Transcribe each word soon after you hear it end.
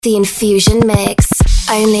The Infusion Mix,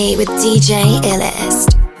 only with DJ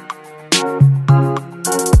Illest.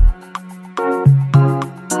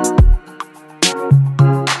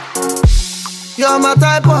 You're my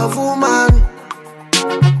type of woman.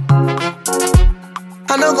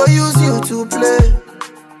 I no go use you to play.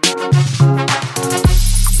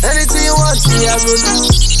 Anything you want, me I go do.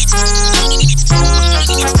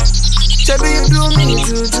 Baby, you do me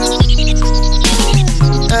juju.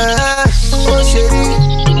 Oh,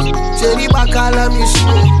 Sherry Bakala Mishi.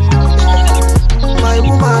 My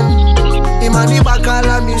woman, Imani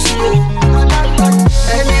Bakala Mishi.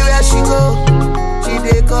 Anywhere she go, she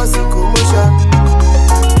dey cause a commotion.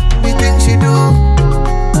 The thing she do,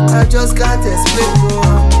 I just can't explain.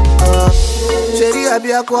 Sherry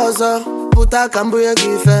Abia Kwaza, Buta Kambuya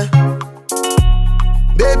Gife.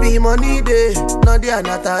 Baby, money day, no dey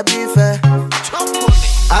anata bife.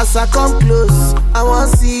 As I come close, I want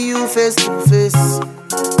see you face to face.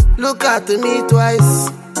 Look at me twice,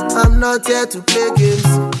 I'm not here to play games.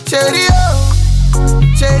 Cherry oh,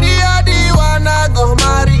 the one I go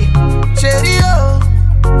marry. Cherry oh,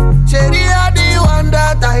 the one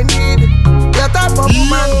that I need. Your type of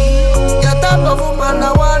woman,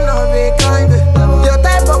 I wanna be kind. Your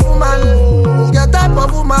type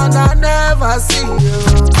of woman, I never see you.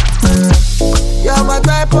 You're my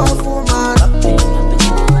type of woman.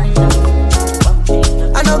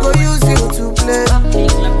 I no go use you to play.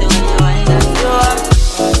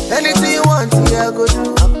 Anything you want, yeah, I go do.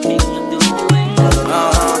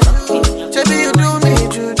 Baby, you do me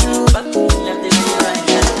juju.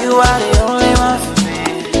 You are the only one for me.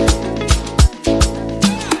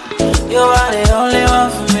 You are the only one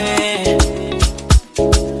for me.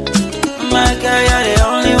 My girl, you're the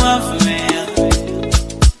only one for me.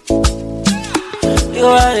 You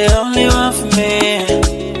are the only one for me.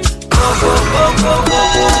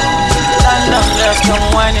 London girls, come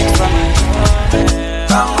whine it for me.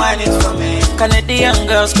 Come whine it for me. Canadian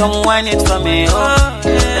girls, come whine it for me. Oh,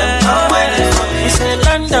 come whine it for me. We say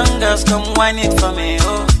London girls, come whine it for me.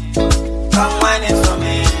 Oh, come whine it for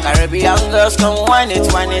me. Caribbean girls, come whine it,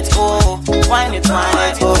 oh, whine it,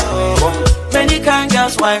 oh. Many kind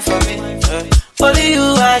girls whine for me. Only you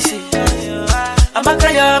I see. I'm a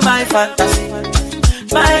cry, my fantasy.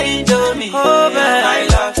 My Indomie, oh man, I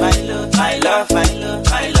love, I love, I love, I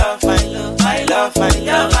love, I love, I love, I love, I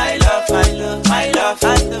love, I love, I love, I love,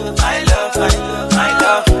 I love, I love, I love, I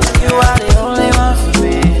love. You are the only one for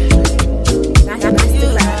me.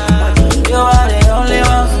 You are the only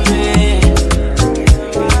one for me.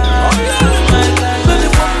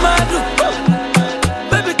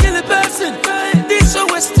 Baby, kill a person. This so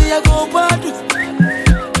westy, I go bad.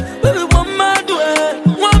 Baby, one man do it.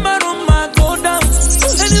 One man on my go down.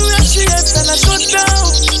 Anywhere she is, and I shut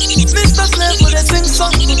down. Mr. Slave for the sing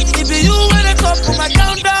song. It be you when I come for my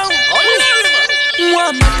countdown.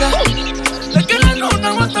 One maker. The girl I know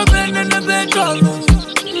now what a bend in the bed, all.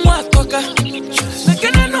 One talker. The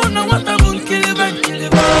girl I know now what a boom kill it, kill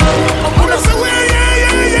it. I'm gonna say,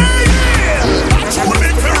 yeah. Watch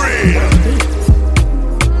women for real.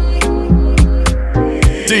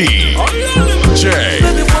 DJ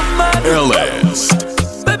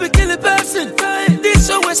Illest. Baby, kill a person. This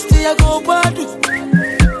so westy, I go bad.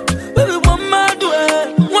 Baby, one man do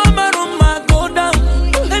it. One man on my go down.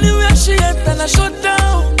 Anywhere she enter, I shut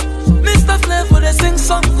down. Mr. Slave for the sing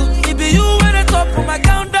song. It be you at the top of my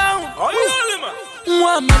countdown.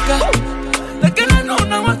 One maker. The girl I know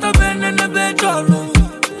now what a bend in the bed, all.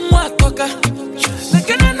 One talker. The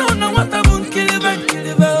girl I know now what a boom kill it, kill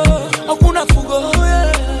it. Okuna fugo.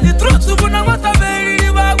 The truth to go now what a very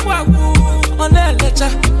on the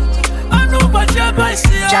letter. I know what you're by see.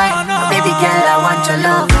 Baby girl, I want your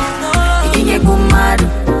love. You can get boom mad.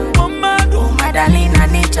 Oh my darling, I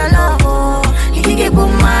need your love. You can get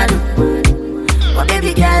boom mad. Oh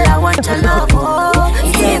baby girl, I want your love.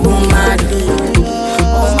 You can get boom mad.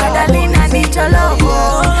 Oh my darling, I need your love.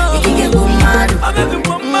 You can get boom mad.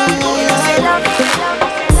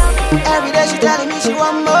 Every day she telling me she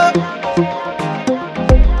want more.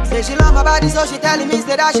 Say she love my body, so she telling me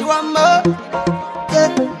that she want more. Yeah,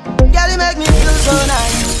 girl, you make me feel so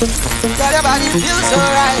nice. Girl, your body feels so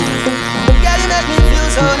right. Girl, you make me feel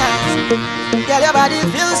so nice. Girl, your body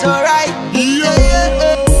feels so right.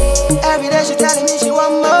 Yeah. Every day she telling me she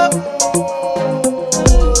want more.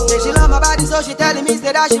 Say she love my body, so she telling me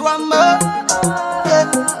that she want more. Yeah,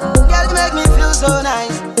 girl, you make me feel so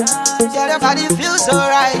nice. Girl, your body feels so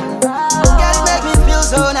right. Girl, you make me feel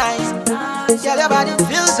so nice. Girl, your body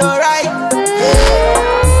feels so right.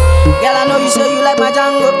 Girl, I know you say you like my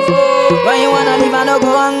Django. When you wanna leave, I no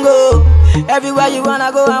go and go. Everywhere you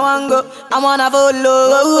wanna go, I wanna go. I wanna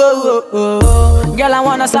follow. Girl, Girl, I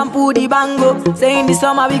wanna sample the bango. Say in the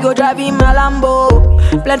summer we go drive in my Lambo.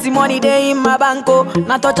 Plenty money day in my banco.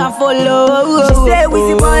 Now touch and follow. She say,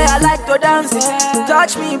 Wizzy boy, I like to dance.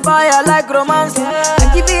 Touch me, boy, I like romance.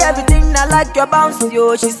 I give you everything, I like your bounce,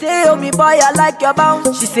 yo. She say, oh me boy, I like your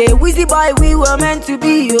bounce. She say, Wizzy boy, we were meant to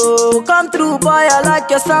be, yo. Come through, boy, I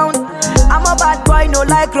like your sound. I'm a bad boy, no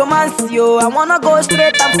like romance, yo. I wanna go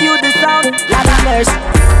straight and feel the sound. Like a nurse.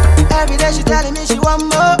 Every day she telling me she want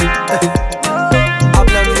more.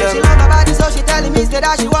 She like my body, so she telling me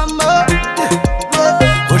that she want more.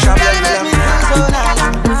 Girl, you make me feel so nice.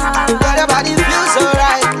 Girl, your body feels so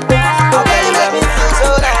right. Girl, you make me feel so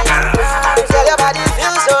nice. Girl, your body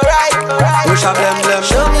feels so right. Push a blem blem.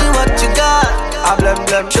 Show me what you got. A blem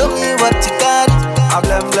blem. Show me what you got. A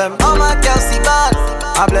blem blem. All my girls see bad.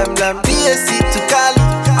 A blem blem. PSC to Cali.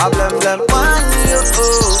 A blem blem. One you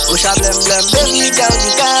Push a blem blem. baby down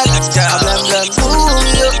the car. A blem blem. Ooh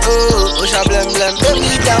you Push a blem blem.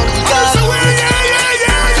 baby down the car.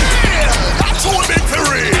 That's what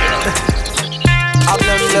victory. A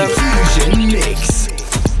blem blem. Fusion mix.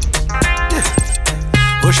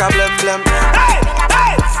 Push a blem blem.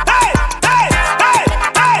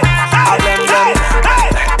 A blem blem.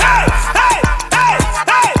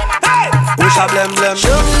 Push a blem blem.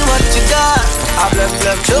 Show me what you got. A blem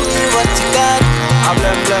blem. Show me what you got. A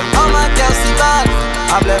blem blem. All my girls see bad.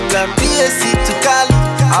 A blem blem. PSC to Cali.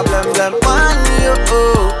 A blem blem. One you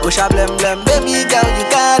Push a blem blem. baby girl you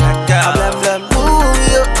got. A blem blem. Ooh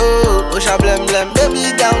you Push a blem blem. baby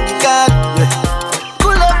down the car.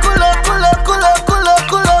 Kulo kulo kulo kulo kulo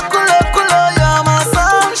kulo kulo kulo, you're my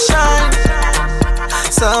sunshine,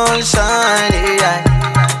 Sunshine, yeah.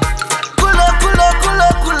 kulo kulo kulo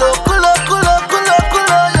kulo kulo kulo kulo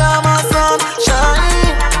kulo, you're my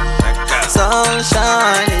sunshine,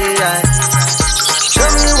 Sunshine, yeah. show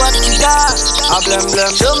me what you got, A blem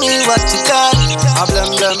blem. show me what you got, A blem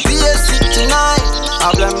blem. PSC tonight, A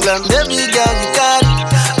blem blem. baby girl you got,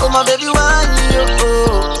 oh my baby one you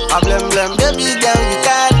A blem blem. baby girl you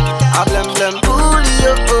got, A blem blem. cool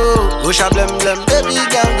you Push a blem blem. baby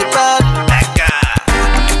girl you bad.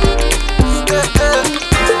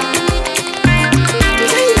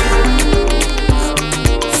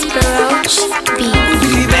 Roach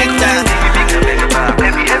Beat.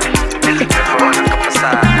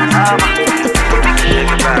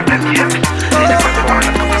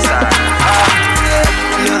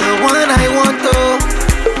 You're the one I want,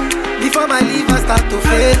 oh. Before my liver start to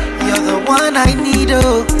fail, you're the one I need,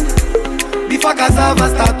 oh. Before cassava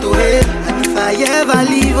start to hail, and if I ever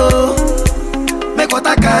leave, oh, make what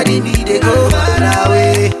I carry me, they go far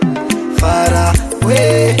away, far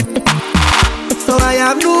away. So I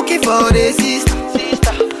am looking for a sister,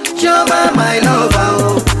 Joma, my lover,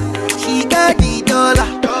 oh. She got the dollar,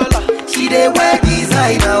 she dey wear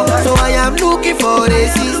designer, oh. So I am looking for a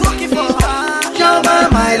sister,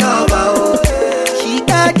 Joma, my lover, oh. She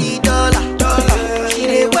got the dollar, she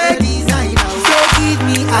dey wear designer, oh. So give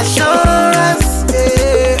me assurance,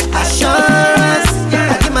 assurance.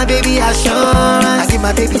 I give my baby assurance, I give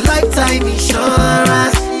my baby lifetime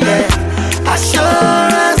insurance, yeah.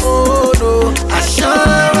 Assurance, oh no,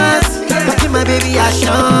 assurance. I give my baby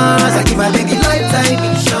assurance, I give my baby lifetime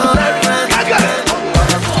insurance.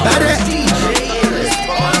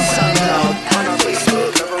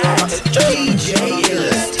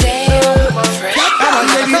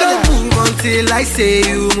 Baby, don't move until I say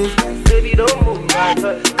you move. Baby, don't move.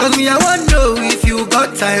 Cause me, I wanna know if you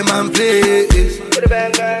got time and place.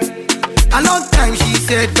 A long time she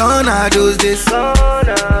said, gonna those days.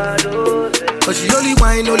 But she only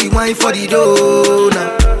wine for the dough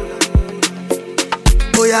now.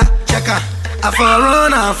 Oh yeah, check her, I for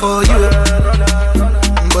run her for you.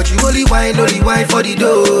 But you only wine for the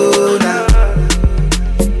dough now.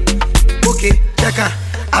 Okay, check her,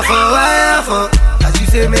 I for wire for. As you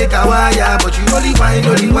say, make a wire, but you only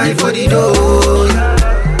wine for the dough. Yeah.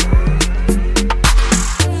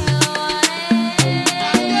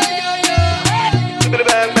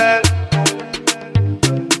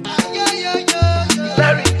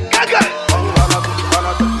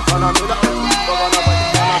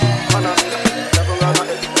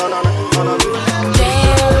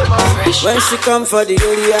 When she come for the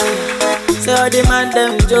area, say all the man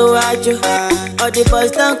them Joe Ajo, all the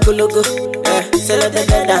boys down Kulugu, say let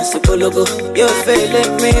them dance Kulugu. You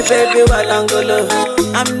feeling me, baby, while I'm golo.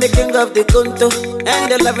 I'm the king of the conto,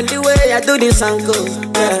 and they loving the way I do this angle.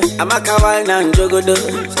 Yeah, I'm a kawaii and jogodo.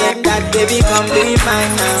 Step that baby, come be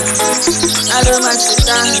mine now. I don't mind sit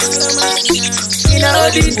down. You know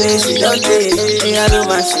all these days you don't take. I don't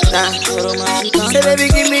mind sit down. Say baby,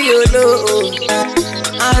 give me your love.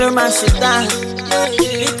 I don't mind sit down.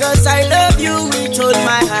 Because I love you with all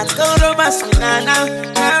my heart. Go romance me now.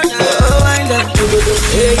 Oh, wind up.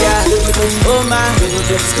 Hey, yeah. Oh, my.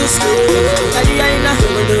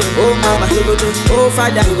 Oh, mama. Oh,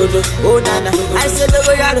 father. Oh, nana. I said,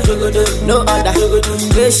 no other.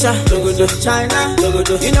 Asia. China.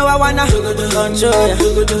 You know I wanna control ya.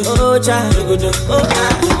 Oh, child. Oh,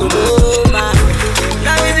 my.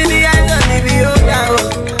 Now is in the end of the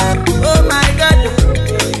oh, my God.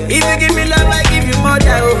 If you give me love, I give you more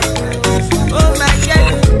than oh my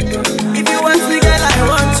God. If you want me, girl, I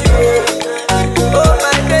want you. Oh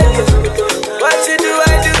my God. What you do,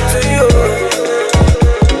 I do to you.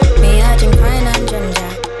 Me, I drink pine and ginger.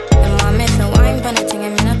 And mommy feel wine pan a thing,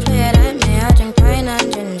 and me not play that. Me, I drink pine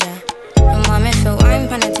and ginger. And mommy feel wine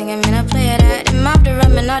pan a thing, and me not play that. Him have the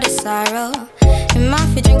rum and not the sorrow. Him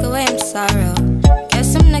have to drink away him sorrow.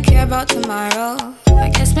 Guess I'm not care about tomorrow. I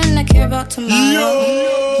guess men not care about tomorrow.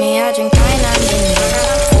 Me, I drink pine and ginger.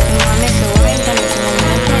 And mommy feel wine pan a thing, and me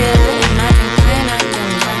not play that. And I drink pine and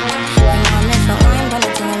ginger. And mommy feel wine pan a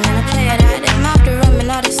thing, and me not play that. Him have the rum and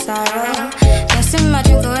not the sorrow. Guess him I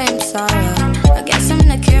drink away him sorrow. I guess I'm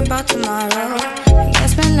not care about tomorrow. I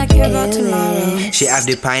guess men not care about tomorrow. She have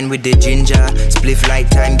the pine with the ginger. Spliff like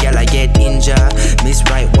time, girl, I get injured. Miss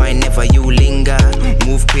right wine, never you linger.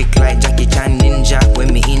 Move quick like Jackie Chan ninja.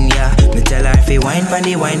 When me in ya, me tell her if you wine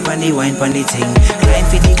pandy, wine pandy, wine pandy thing. Climb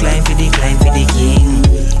for the, climb for the, climb for the king.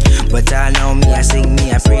 But all now me I sing,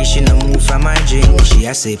 me I pray she no move from my drink. She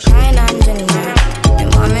a say pine and ginger. And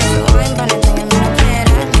mommy feel wine pandy thing, and me no play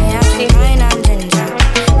that. Me I feel pine and ginger.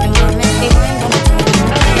 And mommy feel wine pandy thing, and me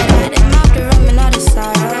no play that. Them have the rum and not the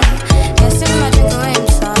sorrow. Guess I'm a drink away him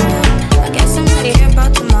sorrow. I guess I'm not care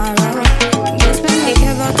about tomorrow. I guess I'm not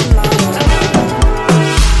care about tomorrow.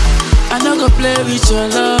 I no go play with your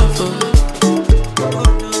love, oh.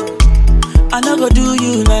 I no go do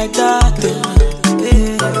you like that, oh.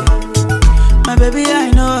 Yeah. My baby,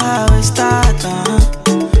 I know how it start,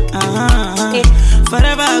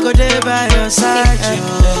 Forever I go there by your side,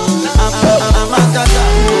 I'm a tata,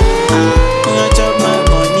 you chop my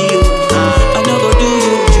money, oh. I no go do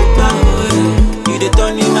you juba, oh. You the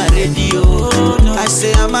turn in my radio, I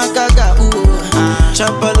say I'm a gaga, oh.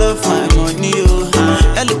 Chop all of my money, oh.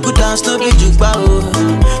 Ellie put down, no be juba, oh.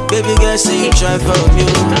 Baby girl, say you try for me,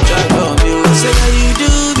 try for me. Say that you do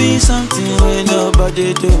me something when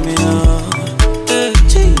nobody do me, oh. Hey,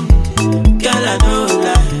 girl, I know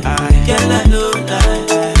lie, girl, I know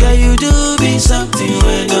lie. Girl, you do me something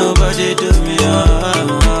when nobody do me,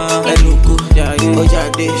 oh. Hey, look, oh yeah,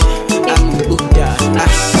 dish, yeah.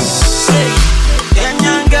 Say,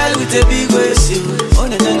 Kenyan girl with a big waist, you. Oh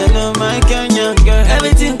no, my Kenyan girl.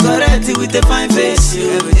 Everything correct with a fine face, you.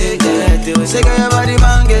 Everything correct, you. Say, girl, your body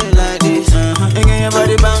banging like this, and girl, your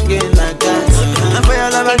body banging like that. And for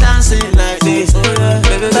your lover dancing like this,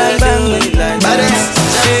 baby, bang bang like that.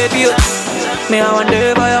 Baby, me I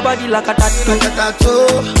wonder by your body like a tattoo,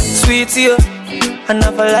 sweet you. And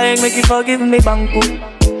never like make you forgive me, banku.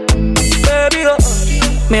 Baby,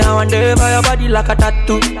 me I wonder by your body like a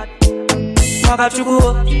tattoo.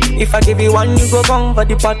 If I give you one, you go come for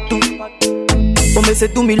the part two. Oh, me say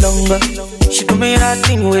do me longer. She do me that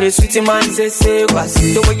thing where the sweet man say, what's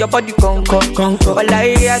the way your body conquer. But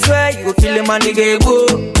I swear you go kill him and nigga go.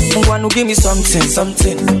 You wanna give me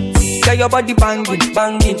something. Get your body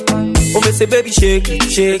banging. Oh, me say baby shake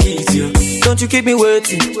it, yo. Don't you keep me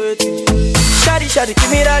waiting. Shawty, give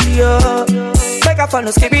me that, yo. Make a fan,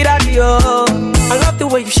 no skip it that, yo. I love the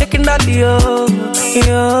way you shaking that, yo.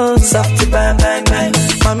 Soft bang.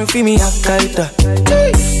 Mami feel me akaita.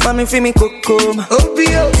 Mami feel me kokoma.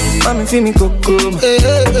 Mami feel me kokoma.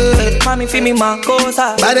 Mami feel me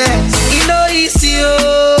makosa. Badass, you know easy,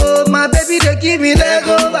 oh. My baby they give me leg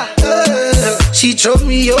over. She throw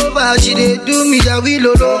me over. She they do me that we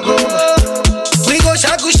logo. We go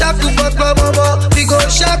shaku baba. We go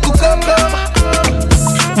shaku kombo.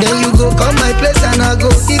 Then you go come my place and I go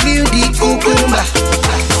give you the cucumber.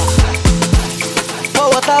 Pour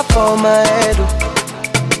water for my head, oh.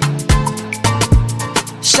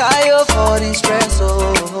 Shy up for the stress,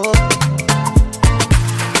 oh.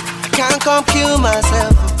 I can't come kill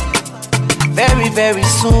myself. Very, very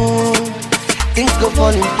soon things go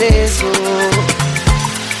fall in place, oh.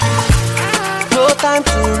 No time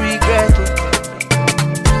to regret, oh.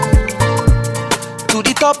 To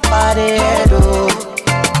the top of the head, oh.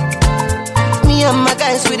 Me and my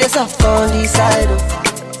guys with the soft on the side.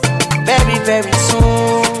 Very, very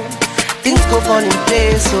soon, things go fall in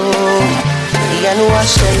place. Oh, yeah, no I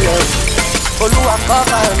shall love. Oluwa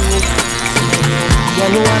cover me. Yeah,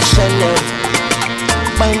 no I shall love.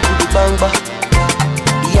 Bang to the bang ba.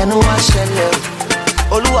 Yeah, no I shall love.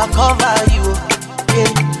 Oluwa cover you.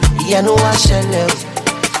 Yeah, no I shall love.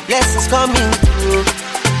 Blessings coming through.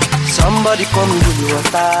 Somebody come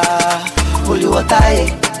holy water,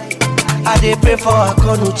 yeah. I dey pray for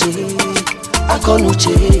Akonuche.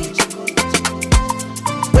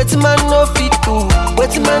 Wetin man no fit do,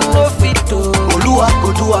 wetin man no fit do. Oluwa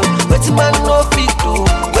go do am. Wetin man no fit do,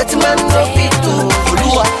 wetin man no fit do.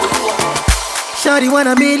 Oluwa go do am. Shawty want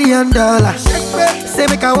 $1 million. Say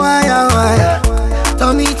make a wire.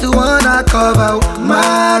 Tell me to wanna cover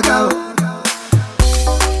my girl.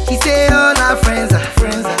 He say all our friends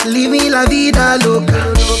are living la vida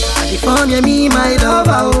loca. California, me, my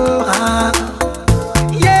lover, oh,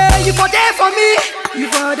 yeah, you for there for me, you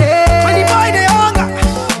for there. When the boy they hunger,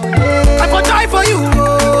 I for die for you,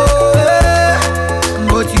 oh, yeah.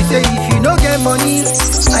 But you say if you no get money,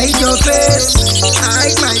 hide your face,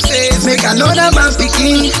 hide my face. Make another man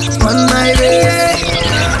picking on my way.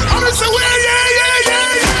 I'm say,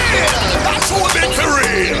 yeah. That's what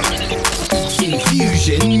victory.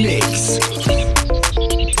 Infusion Mix.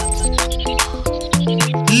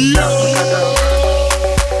 Love.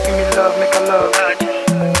 Give me love, make a love.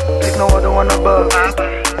 There's no other one above.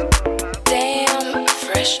 Damn,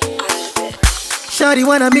 fresh on the bed. Shawty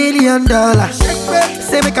want $1 million.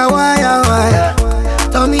 Say make a wire.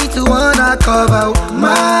 Tell me to wanna cover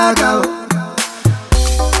my girl.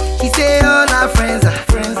 He say all our friends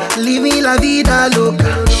are living la vida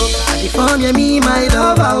loca. California, me, my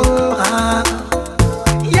lover, oh,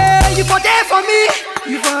 yeah, you for there for me,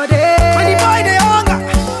 you for there. When the boy they hunger,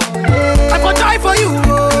 I for die for you,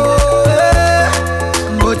 oh, yeah.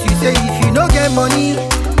 But you say if you no get money,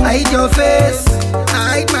 hide your face,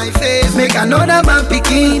 hide my face. Make another man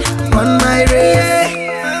picking on my race.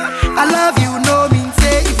 I love you, no mean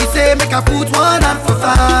say. If you say make I put one up for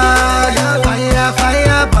fire,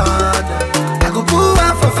 burn. I go put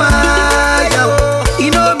one for fire, oh. You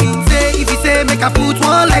know mean say. If you say make I put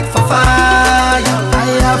one leg for fire,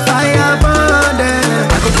 burn.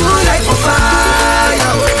 I go put leg for fire,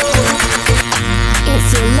 oh. It's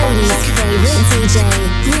your ladies' favorite DJ,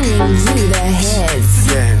 bringing you the hits.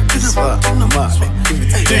 Yeah, this is what I'm up.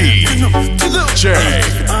 DJ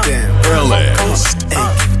Ellis.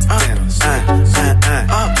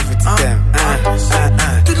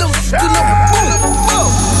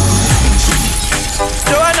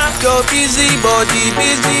 Joanna, your busy body,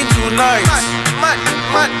 busy tonight.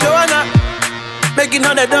 Joanna, making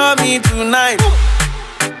all the dummy tonight.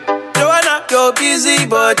 Joanna, your busy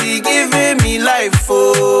body, giving me life,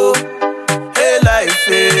 oh, hey life,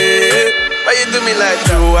 hey. Why you do me like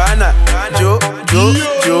Joanna,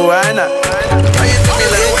 Joanna? Why you do me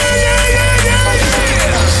like?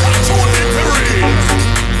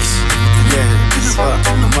 Yeah, this is what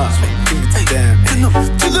I'm up. Give it to them. Hey,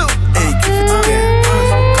 give it to them.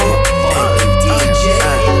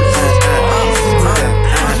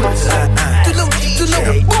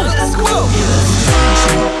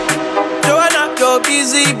 Joanna, your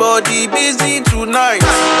busy body, busy tonight.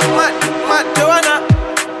 Joanna,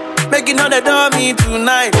 making all the dummy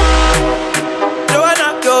tonight.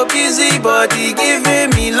 Joanna, your busy body, giving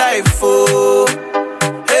me life, oh,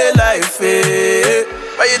 hey life, hey.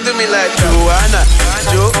 Why you do me like Joanna,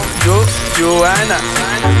 Joanna?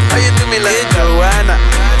 Why you do me like Joanna,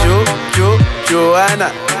 Joanna?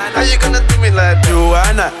 How you gonna do me like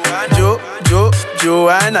Joanna,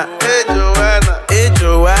 Joanna? Hey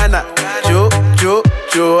Joanna,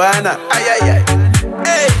 Joanna? Ay.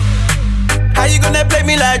 Hey, how you gonna play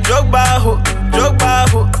me like Drogba, ho?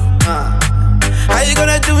 How you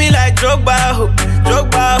gonna do me like Drogba, ho?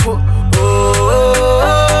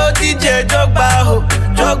 Oh, DJ Drogba, ho.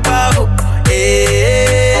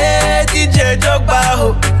 Hey, DJ Drogba,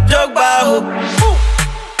 ho.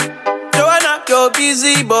 Joanna, your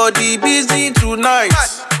busy body, busy tonight.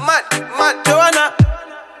 Mad. Joanna,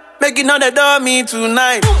 making all the dummy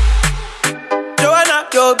tonight. Joanna,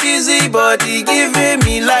 your busy body, giving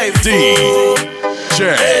me life, oh,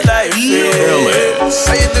 hey life, Ellis.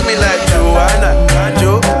 How you do me like Joanna,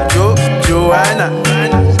 Joanna?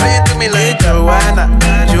 How you do me like Joanna,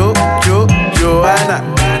 Joanna?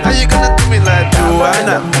 How you gonna do me like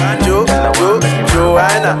Joanna,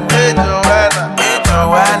 Joanna? Hey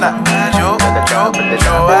Joanna,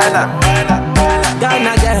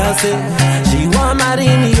 Ghana girl say she want marry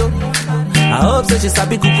me, yo. I hope so she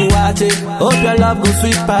sabi kukuwache. Hope your love go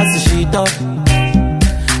sweet past the shit up.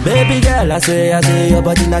 Baby girl, I say your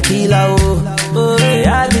body na killer, oh. Oh,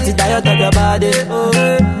 yeah, I get it tired of your body, oh,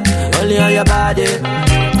 only on your body.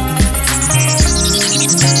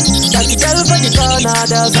 That girl for the corner,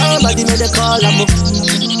 there's somebody made a call, I'm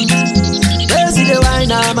they see the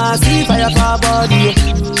wine, I'm a see fire for body,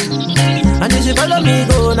 oh. And if you follow me,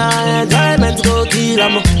 go now, enjoyment go kill,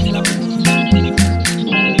 I'm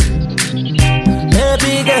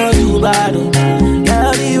baby girl, you bad, oh.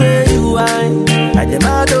 Girl, the way you whine, I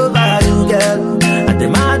demand over you, girl. I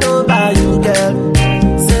demand over you, girl.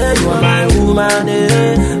 Say you are my woman,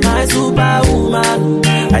 my superwoman.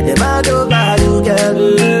 I demand over you, girl.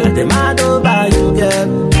 I demand over you,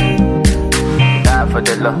 girl. Die for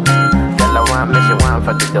the love, girl. I want me, she want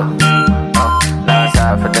for the dough. Oh, last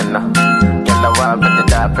side for the love, girl. I want me to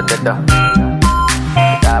die for the dough.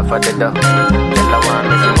 Die for the dough, girl. I want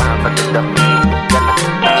me, she want for the dough. Girl,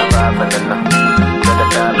 die for the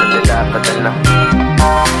love.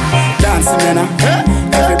 Dancing me now,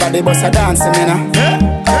 everybody bust a dancing me now.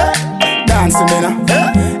 Dancing me now,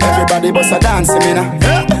 everybody bust a dancing me now.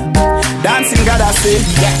 Dancing God I say,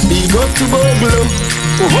 big up to Boglo.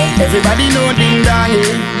 Everybody know ding dong,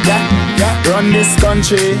 yeah. Run this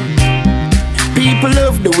country. People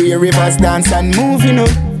love the way rivers dance and move, you know.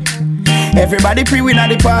 Everybody pre-win at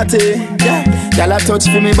the party, y'all a touch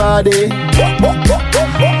for me body.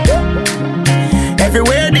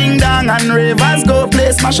 Everywhere ding dong and ravers go,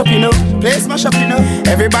 play smash up, you know. Play smash up, you know.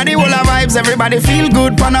 Everybody will have vibes, everybody feel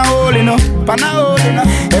good, pan a hole, you know. Pan a hole, you know.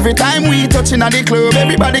 Every time we touching at the club,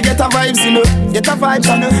 everybody get a vibes, you know. Get a vibes,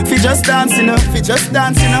 you know. Fi just dance, you know. Fi just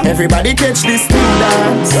dance, you know. Everybody catch this new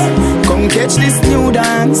dance. Come catch this new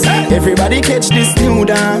dance. Everybody catch this new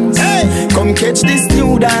dance. Come catch this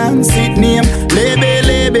new dance. It name Lebe,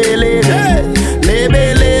 Lebe, Lebe.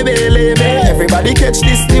 Lebe, Lebe, Lebe. Everybody catch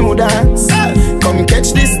this new dance. Come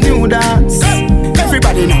catch this new dance.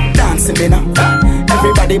 Everybody now dancing me now.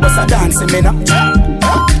 Everybody bust a dancing me now.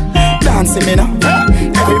 Dancing me now.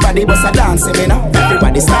 Everybody bust a dancing me now.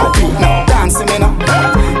 Everybody start beat now. Dancing me now.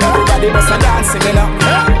 Everybody bust a dancing me now.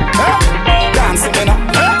 Dancing me now.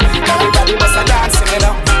 Everybody bust a dancing me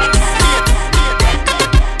now.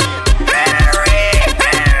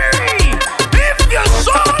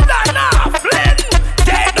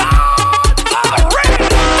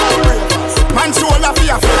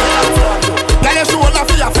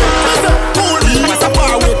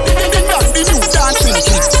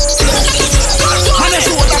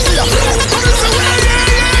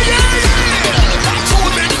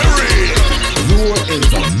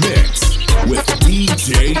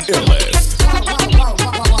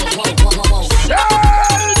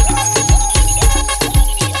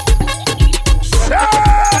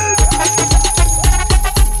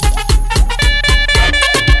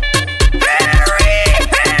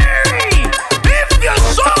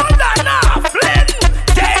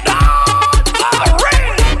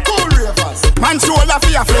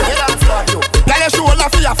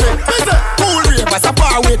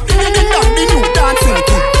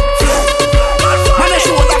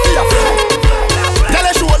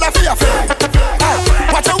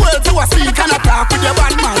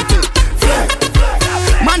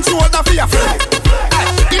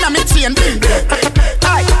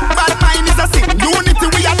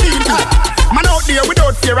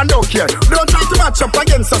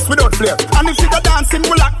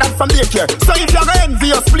 So if you're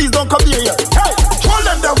envious, please don't come near here. Hey, hold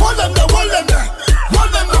them there, hold them there, hold them there.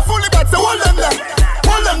 Hold them there fully, but hold them there.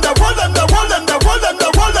 Hold them there, hold them there, hold them there, hold them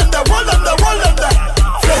there, hold them there, hold them there, hold them there.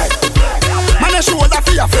 Man, they show that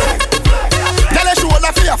fear. Tell they show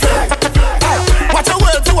that fear. Watch your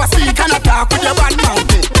words to a speak and attack with your bad mouth.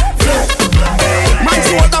 Man,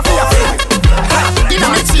 show that fear. In a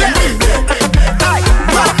machine. Hey,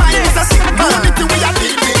 my mind is a sick. Unity we are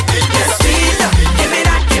dealing.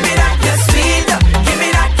 Give me that, your sweet. Give me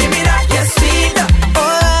that, your sweet. Oh,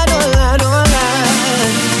 I don't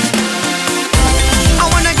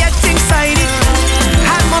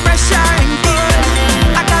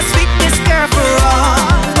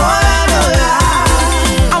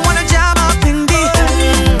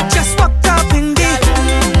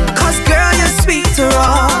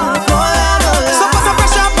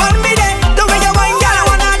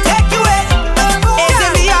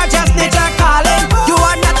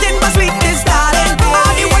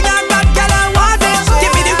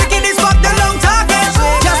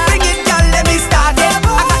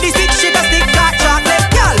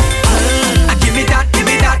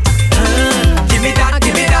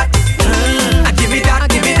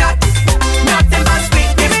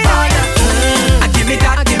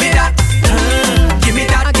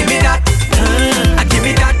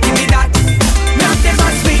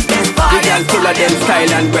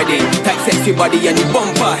body and the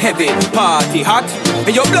bumper heavy. Party hot,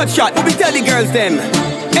 and your bloodshot. Who be tell the girls them?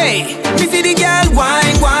 Hey, me see the girl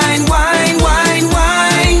wine, wine, wine, wine,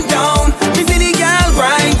 wine down. Me see the girl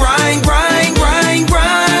grind, grind, grind, grind,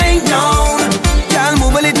 grind down. Girl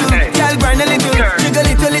move a little, girl grind a little, jiggle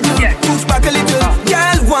it a little, push back a little.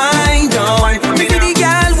 Girl wine down. Me see the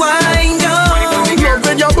girl wine down. Love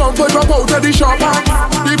when your bumper drop out of the shop.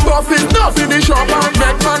 The buff is not in the shop.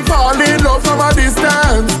 Make man fall in love from a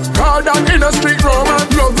distance. Call that in a street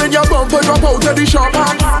romance. Love when your bumper drop out of the shop.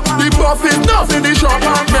 The buff is not in the shop.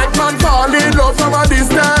 Make man fall in love from a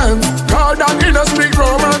distance. Call that in a street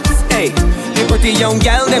romance. Hey, the pretty young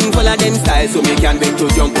girl, them full of them style, so me can wait to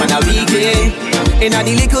jump on a weekend. In a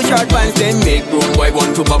the little short pants, them make broke boy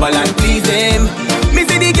want to bubble and please them. Me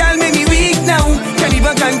see the girl make me weak now. Can't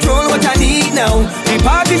even control what I need now. The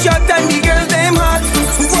party shot and the girls them hot.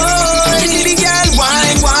 Whoa, me see the girl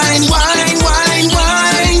wine, wine, wine, wine,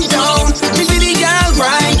 wine down. Me see the girl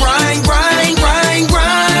grind, grind, grind, grind,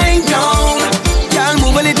 grind down. Girl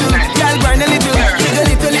move a little, girl grind a little, jiggle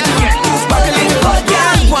it a little, push back a little.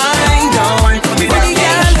 Girl wine down, me see the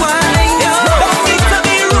girl wine down. Don't think to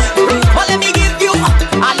be rude, but let me give you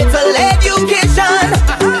a little education.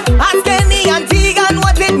 Ask any auntie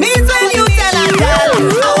what it means when you tell a girl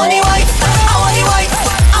I want the white, I want the white,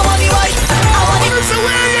 I want the white, I want the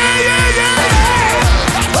working, DJ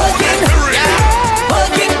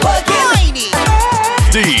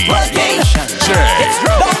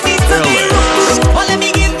don't need to be rude, but let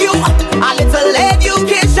me give you a little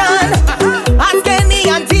education. Ask any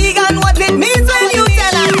auntie what it means when you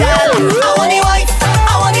tell a girl I want the white,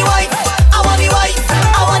 I want the white, I want the white,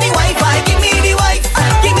 I want the Wi-Fi. Give me the white,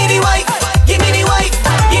 give me the white, give me the white,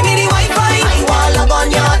 give me the Wi-Fi. I want log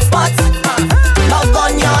on your spot, log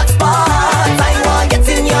on your spot. I want get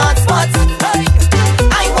in your spot,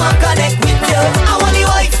 I want connect with you. I want the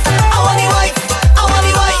white, I want the white, I want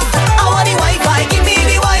the white, I want the Wi-Fi. Give me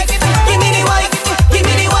the white, give me the white, give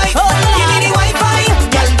me the white, give me the Wi-Fi.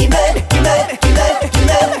 Girl, give me, give me, give me, give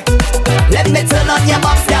me. Let me turn on your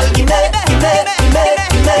box, girl. Give me, give me, give me,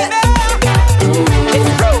 give me.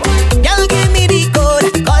 Girl, give me the code,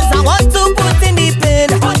 'cause I want to put in the pin.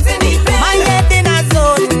 My head in a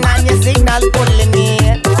zone and your signal pulling me.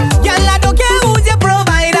 Girl, I don't care who's your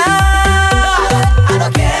provider. I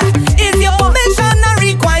don't care. Is your permission not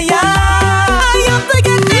required? I have to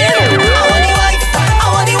get in. I want the white, I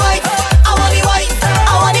want the white, I want the white,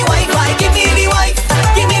 I want the Wi-Fi. Give me the white,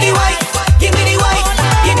 give me the white, give me the white,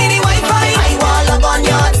 give me the Wi-Fi. I want log on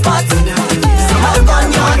your spot, log on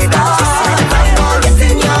your spot. I want get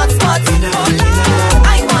in your spot,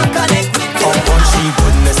 I want connect with you. Up on she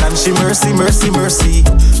goodness and she mercy, mercy, mercy,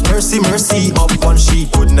 mercy, mercy. Up on she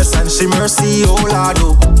goodness and she mercy, oh Lord,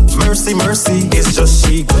 oh. Mercy, mercy, it's just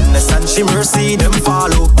she goodness and she mercy. Them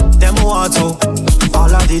follow, them want to.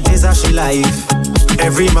 All of the days of she life,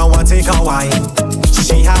 every man want take a wine.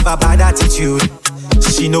 She have a bad attitude,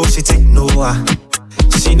 she know she take no.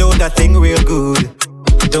 She know that thing real good,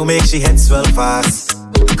 don't make she head swell fast.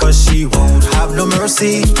 'Cause she won't have no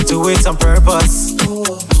mercy, do it on purpose.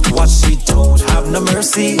 What she don't have no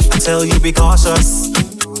mercy, I tell you be cautious.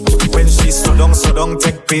 When she so don't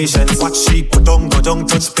take patience. What she put on, go down,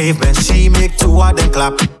 touch pavement. She make two of them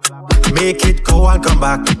clap, make it go and come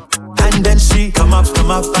back. And then she come up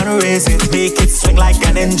and raise it, make it swing like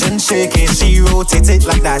an engine shaking. She rotate it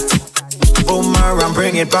like that, boom and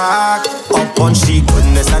bring it back. Up on she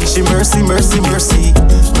goodness and she mercy, mercy, mercy,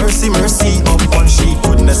 mercy, mercy. Up on she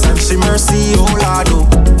goodness and she mercy, oh Lord, oh.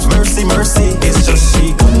 Mercy, mercy, it's just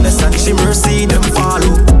she goodness and she mercy. Them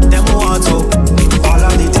follow, them want to. All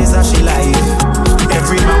of the days that she life,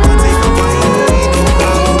 every man will take a wine.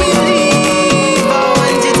 Before we leave, I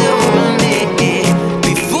want you to hold me.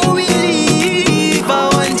 Before we leave, I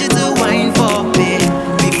want you to wine for me.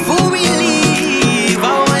 Before we leave, I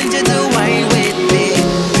want you to wine with me.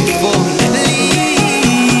 Before we leave,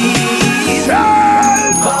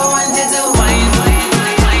 I want you to wine, wine,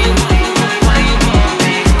 wine, wine for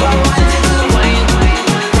me. I want you to wine, wine,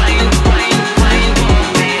 wine, wine for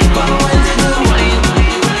me. I want you to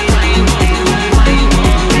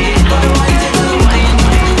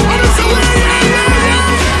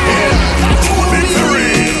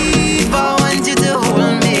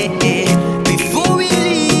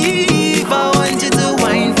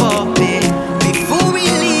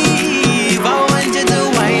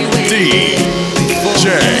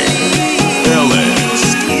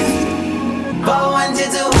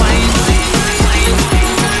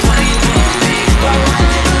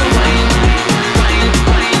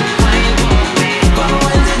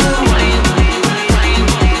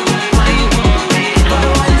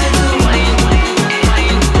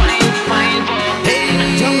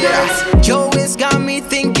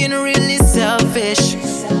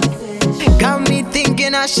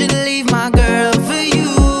thinking I should leave my girl for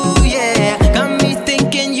you, yeah. Got me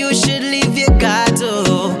thinking you should leave your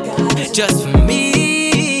gato just for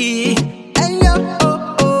me. And yo,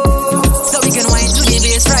 so we can wind to the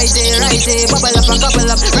bass right there, bubble up and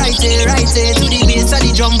couple up right there, to the bass of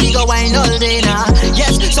the drum we go wind all day now.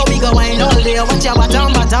 Yes, so we go wind all day. Watch your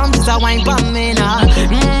bottom, just a wine for me now.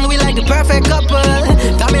 We like the perfect couple,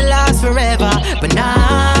 that may last forever, but now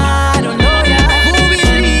I don't know ya. Before we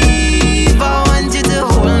leave, I want you to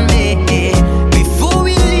hold me. Before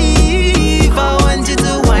we leave, I want you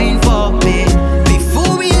to wine for me.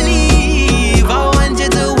 Before we leave, I want you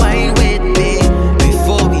to wine with me.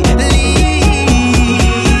 Before we leave,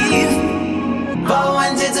 I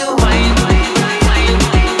want you to wine, wine, wine,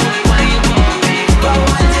 wine for me. I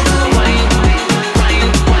want you to wine, wine, wine,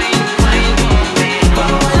 wine for me. I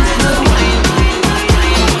want you to wine,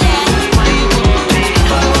 wine, wine for me.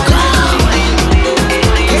 I want you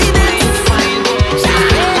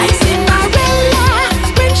Like Cinderella,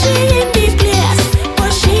 when she in the place,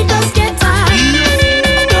 but she does get tired.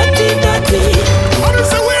 Dirty.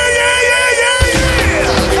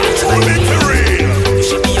 You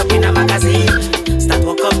should be up in a magazine. Start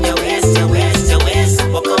walk up your waist,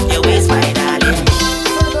 walk up your waist, my darling.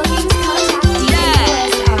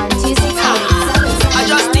 I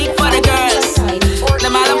just think for the girls, the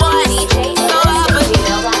man and boys, so happy.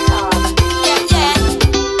 Yeah.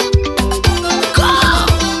 Go!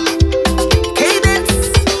 Cadence.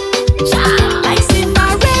 Like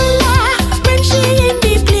Cinderella, when she in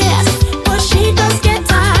the place, but she does get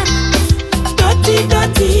tired.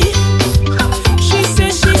 Dirty. She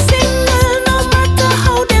says she's single no matter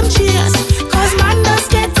how them cheers, 'cause man does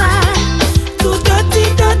get tired. Too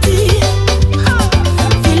dirty.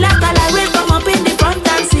 Feel like I will come up in the front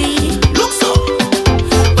and see. Look so.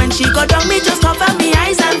 When she go down, me just cover me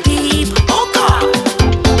eyes and peep. Oh God,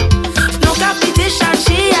 no competition,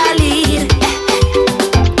 she a lead.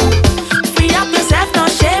 Free up yourself, no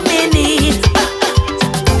shame in need.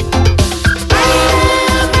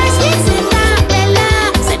 My sweet Cinderella,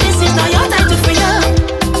 say this is not your time to free up.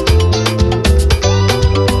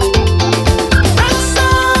 Rock so,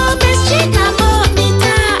 Miss Chica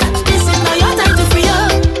Bonita, this is not your time to free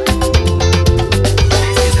up.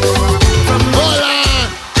 Hola,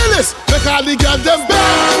 Ellis, make all the girls them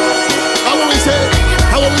bad. How what we say?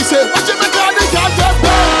 Watch it, make all the girls them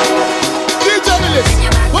bad. DJ Ellis,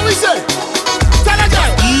 what we say? Tell a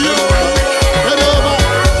girl.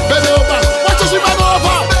 Bend over. Watch it, she bend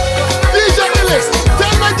over. DJ Ellis,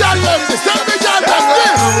 tell me girl them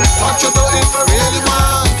this. Watch your toe if you really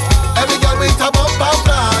want. Every girl with a bump and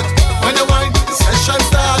flat. When you whine, the session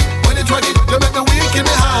start. When you twerk it, you make me weak in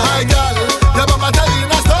the heart. My girl, your mama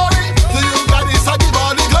telling a story. To you, God is a give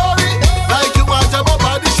all the glory. Like you want your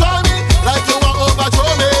bumper to show me. Like you want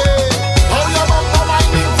overthrow me. How your bumper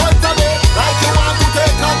whine in front of me. Like you want to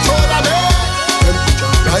take control of me.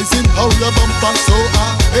 Temperature rising, how your bumper so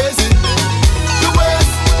amazing. Your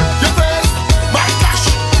waist, your face, my gosh.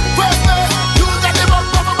 First me, you got the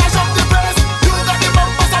bumper for mash up the place. You got the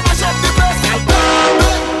bumper for mash up the place.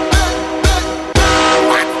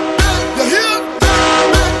 What? You hear?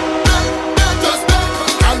 Just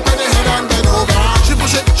and by the head and then over. She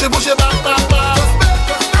push it back.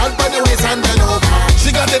 And by the waist and then over. She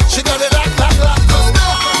got it lock. Just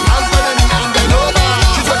and by the knee and then over.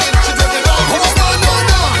 She took it off.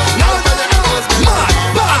 No. And by the ankles,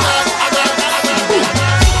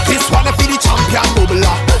 This one for the champion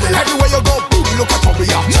bubbler. Everywhere you go, boom, look at over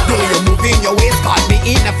ya. Girl, you moving your waist, caught me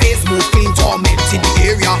in the face, move clean, torment in the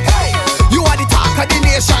area. You are the talk of the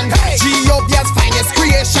nation. G.O.B.'s finest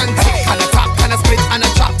creation. Can a talk, can a split, and a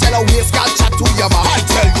chop. Tell a waist, girl, chat to your man. I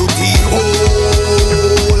tell you the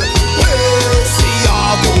whole way. See ya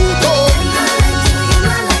go down.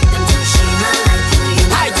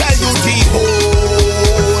 I tell you the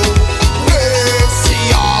whole way. See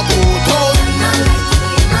ya go down.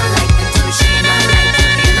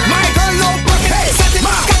 My girl, look, work it, set it,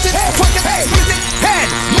 catch it, twerk it, split it, head,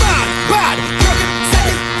 man, bad, work it, set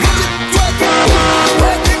it, catch it, twerk it,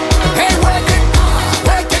 work it, hey, work it,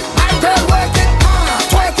 my girl, work it,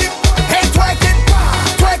 twerk it, hey, twerk it,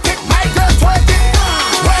 my girl, twerk it,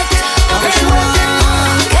 work it, hey, work it,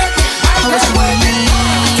 my girl, work it,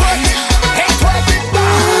 twerk it, hey, twerk it,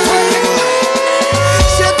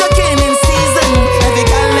 Sugar cane in season. Every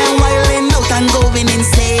girl them wilding out and going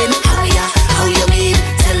insane. How you mean?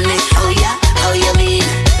 Tell me how you mean?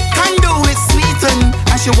 Can do it sweeten,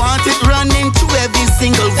 and she want it running through every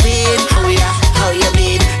single vein. How you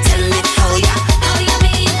mean? Tell me how you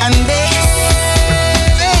mean? And baby,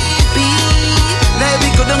 let me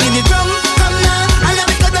go down in the drum. Come now, and let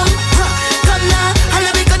me go down. Come now, and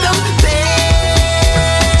let me go down, baby.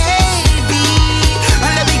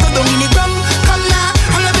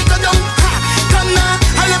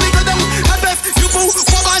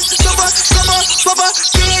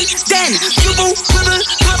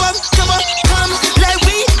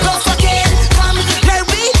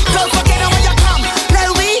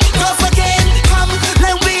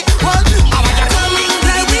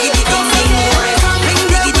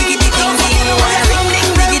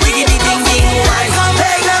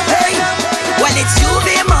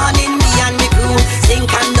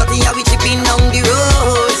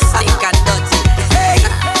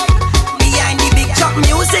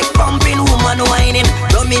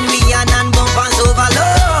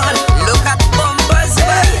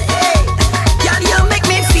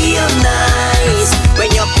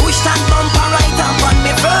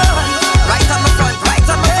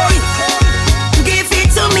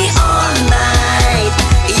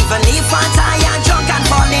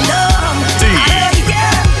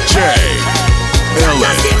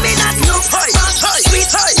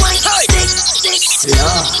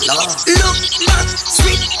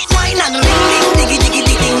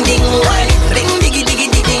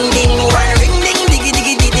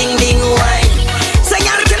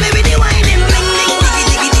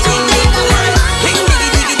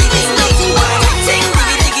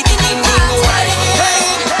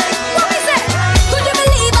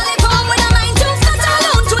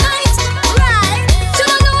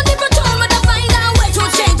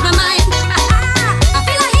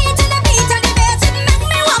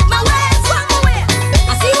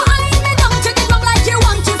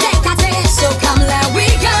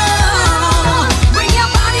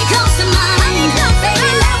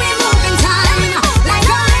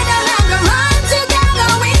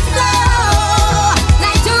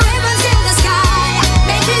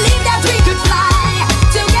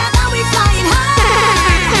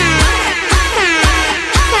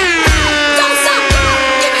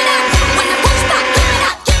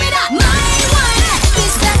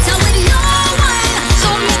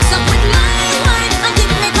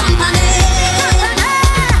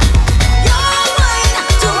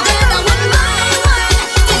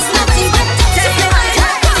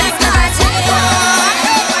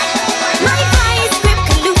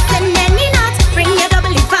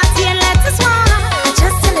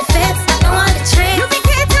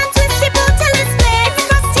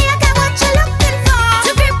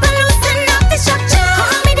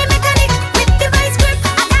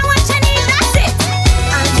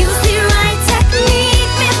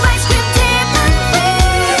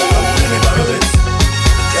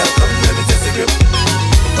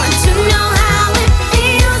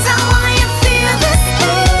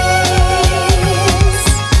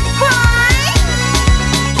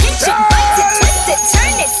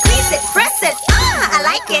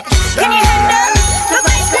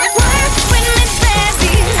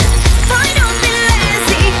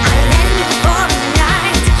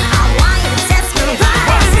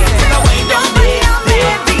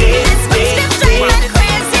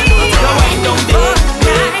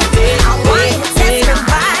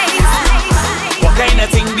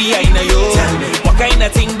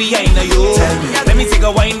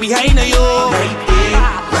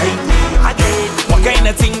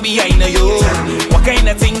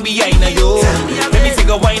 behind of you. Let me take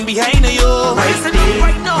a wine behind of you.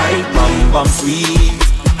 Right, bum bum sweet,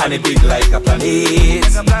 and it big like a planet.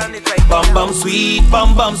 Bum bum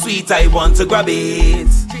sweet, I want to grab it.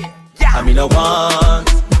 I mean I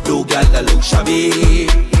want, no girl that look shabby.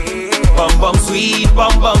 Bum sweet,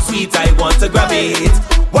 I want to grab it.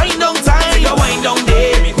 Wind down time, take a wind down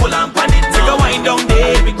day. Let me hold on pan it. Take a wind down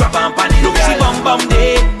day, let me grab on pan it. Look, she bum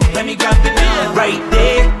day, let me grab it now. Right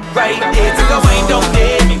there. Take a wind down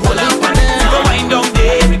day, let me hold on pan it. Take a wind down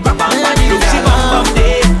day, let me grab on pan it. Look, she bum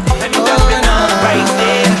day, let me grab it now. Right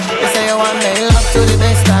there. You say you want me love to the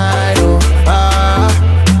best time,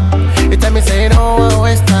 you tell me say you don't want to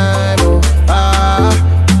waste time,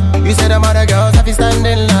 you say them other girls have to stand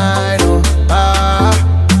in line,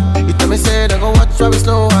 you tell me say they go watch how we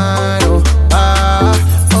slow wine,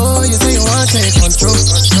 oh, you say you want to take control,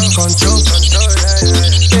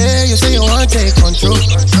 yeah, you say you want to take control,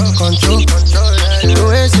 the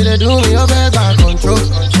way she dey do me, you beg back control,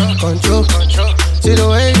 see the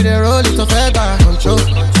way you dey roll it, you beg back control,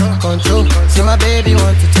 see my baby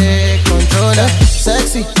want to take control,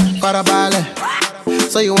 sexy, para ballet.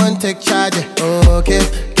 So you want to take charge, okay?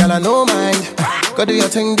 Girl, I no mind. Go do your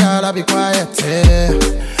thing, girl, I'll be quiet, yeah.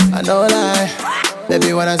 I no lie.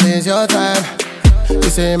 Baby, when I say it's your time, you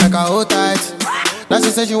say make her hold tight. Now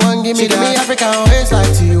she says she want give me that African waist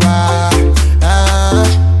like Tiwa.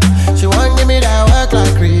 She want give me that work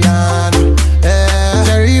like Rihanna. Yeah,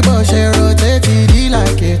 Jerry Bush, she rotate TD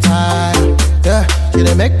like a tire. Yeah, she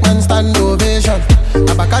dey make man stand ovation.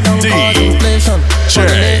 I back her down for inflation.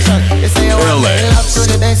 You say you want me up to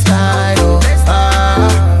the best time,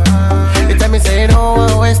 you tell me say you don't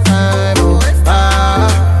want to waste time,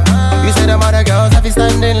 you say them other girls have to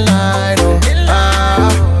stand in line, you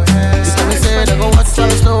tell me say they go watch some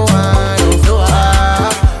slow wine,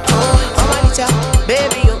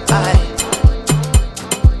 baby, you high.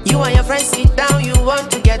 You and your friends sit down, you want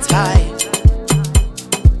to get high.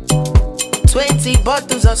 20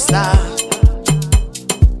 bottles of Star.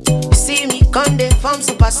 You see me Conde from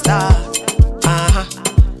Superstar.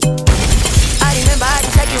 I remember I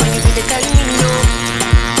check you when you been telling me no.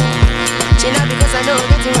 Chilla because I know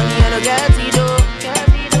getting money I no get it though.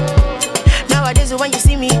 Nowadays when you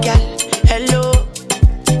see me, girl, hello.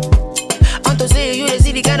 Want to say you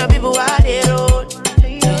see the kind of people I they roll.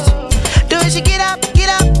 The way she get up,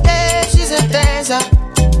 yeah, she's a dancer.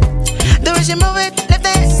 The way she move it, left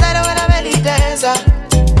hand side when I belly dancer.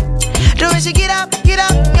 The way she get up,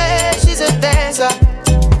 yeah, she's a dancer.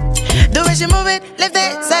 The way she move it, left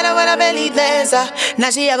hand side when I belly dancer. Now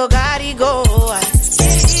she a go carry go. Oh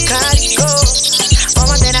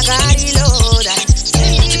my then I carry load.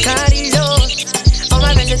 She carry load. Oh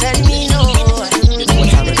my friends tell me no. They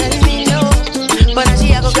tell me no. But now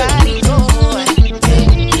she a go carry go.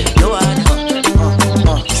 No one.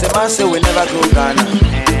 Say man say we never go Ghana.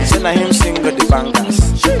 Say na him sing with the bangers.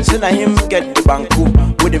 Say na him get the banku.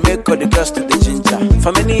 With the make all the girls to the ginger.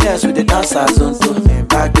 For many years with the dancers on too.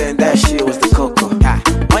 Back then that shit was the cocoa.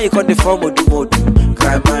 Why you call the form of the mode?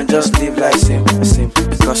 Cry man just live like simple.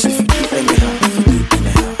 Because if you do anyhow,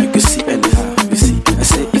 you can see anyhow, you see. I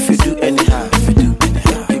say if you do anyhow,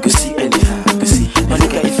 you can see anyhow, you see.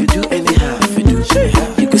 Monica, if you do anyhow,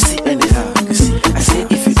 you can see anyhow, you see. I say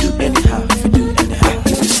if you do anyhow, you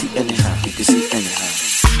can see anyhow, you can see anyhow.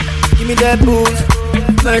 Give me that booze,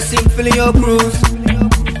 mercy, feeling your cruise.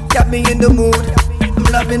 Got me in the mood, I'm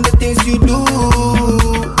loving the things you do.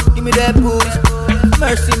 Give me that booze,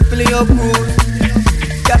 mercy, feeling your cruise.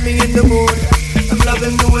 Got me in the mood, I'm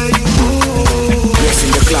loving the way you move. Yes,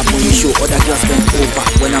 in the club when you show other girls bend over.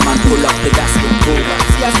 When a man pull up, the gas get over.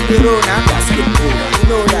 See us the road now, gas get over. You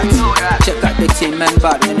know that. Check out the team, man,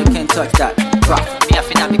 bad man, you can't touch that. Rock, me I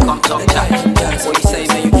finna become top chat. What you say,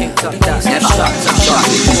 man, you can't touch that. Never shot.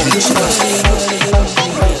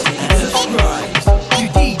 You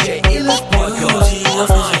DJ, it looks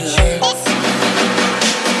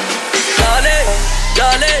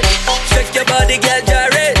Darling, shake your body, girl,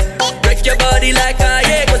 gyrate. Break your body like I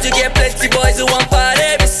hate. Cause you get plenty boys who want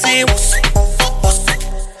party. Me see,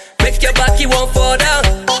 make your back, you won't fall down.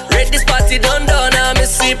 Rate this party done now. Me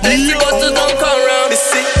see, plenty bottles don't come round. Me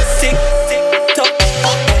see, tick, tock,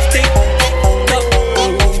 tick, tock,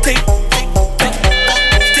 tick, tock,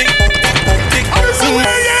 tick, tick.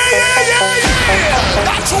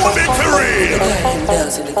 That's what big for real.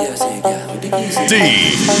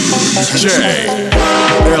 DJ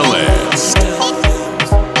Ellis.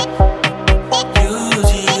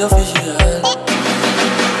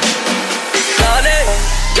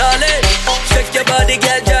 Darling, shake your body,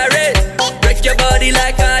 girl, gyrate. Break your body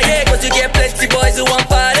like I hate. Cause you get plenty boys who want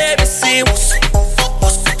party. Me see,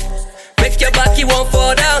 make your back, you won't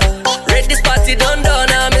fall down.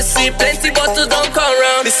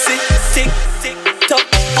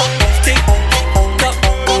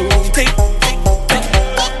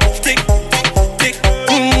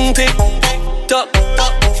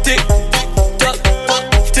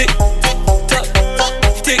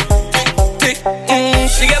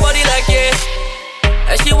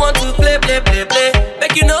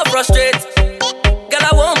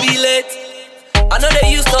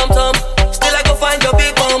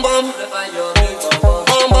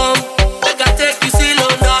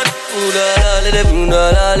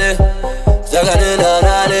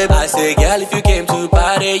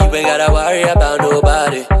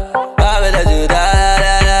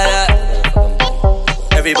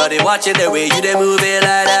 Everybody watching the way you dey move it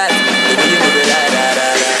like that. The way you move it like that.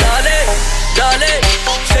 Darling, darling,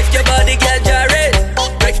 shake your body, get jarred.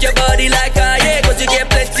 Break your body like I yeah, cause you get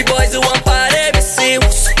plenty boys who want party. Me see,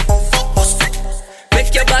 make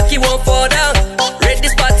your back, you won't fall down. Read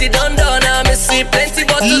this party done now. Me see plenty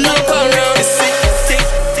bottles don't come round. Me see, tick,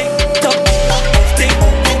 tick, tock, tick,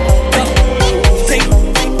 tock, tick,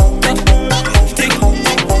 tock, tick,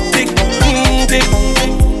 tick, tick,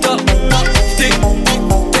 tock, tick,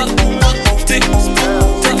 tock, tick, tock,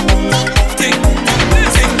 tick, tick.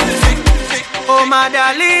 Oh my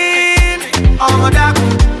darling, oh my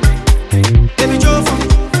darling, baby Jofa,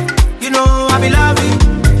 you know I be loving.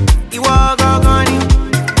 You are gone,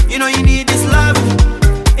 you know you need this love.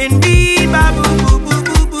 Indeed, babu, boo, boo,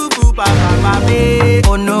 boo, boo, boo, ba, ba, ba, babe.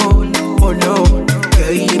 Oh no,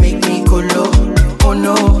 girl, you make me colo. Oh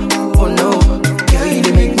no, girl,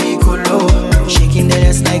 you make me colo. Shaking the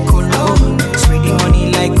ass like colo, spreading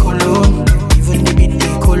money like colo. Even the bit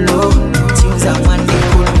they colo, things that man they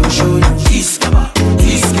colo. Show you iskaba,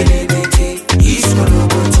 iskelebete,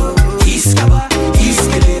 iskoloboto, iskaba,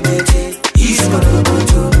 iskelebete,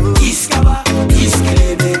 iskoloboto, iskaba,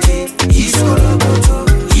 iskelebete, iskoloboto,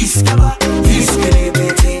 iskaba,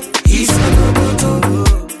 iskelebete, iskoloboto.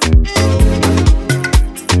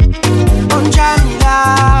 On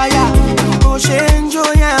Jamilaya, Oshenjo,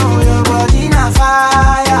 yeah, your body na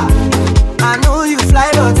fire. I know you fly,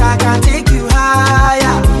 but I can take you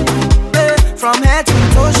higher. From head to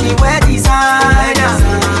toe, she wear designer.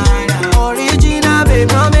 Original, babe,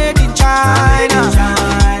 no made in China.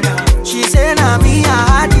 She say na me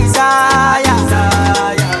I desire.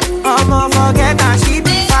 I'ma forget that she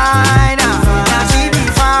be fine. Now she be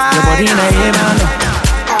fine. Your body na man.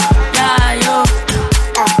 Yeah, yo,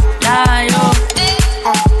 yeah,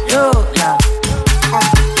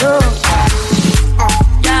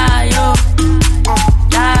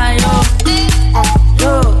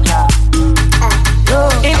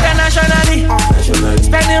 internationally,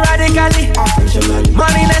 spending radically,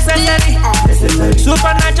 money necessary,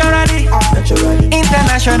 supernaturally,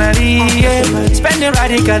 internationally, yeah. Spending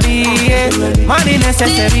radically, yeah. Money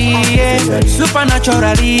necessary, yeah.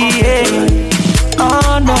 Supernaturally, yeah.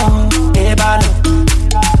 Oh no, ebalo,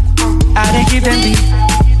 I dey give them the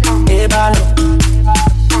ebalo.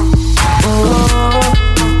 Oh,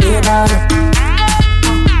 ebalo,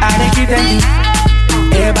 I dey give them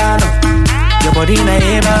the ebalo. Your body na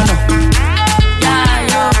ebalo. Yeah,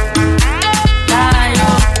 yo,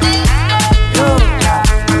 yo, yeah,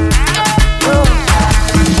 yo,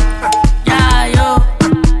 yeah, yo,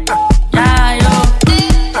 yeah, yo,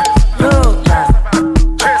 yo, yeah, yo,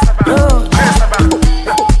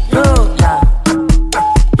 yo, yeah,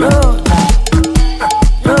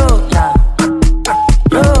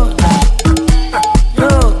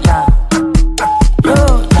 yo,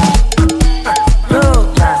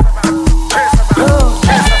 yeah, yo,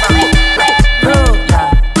 yeah.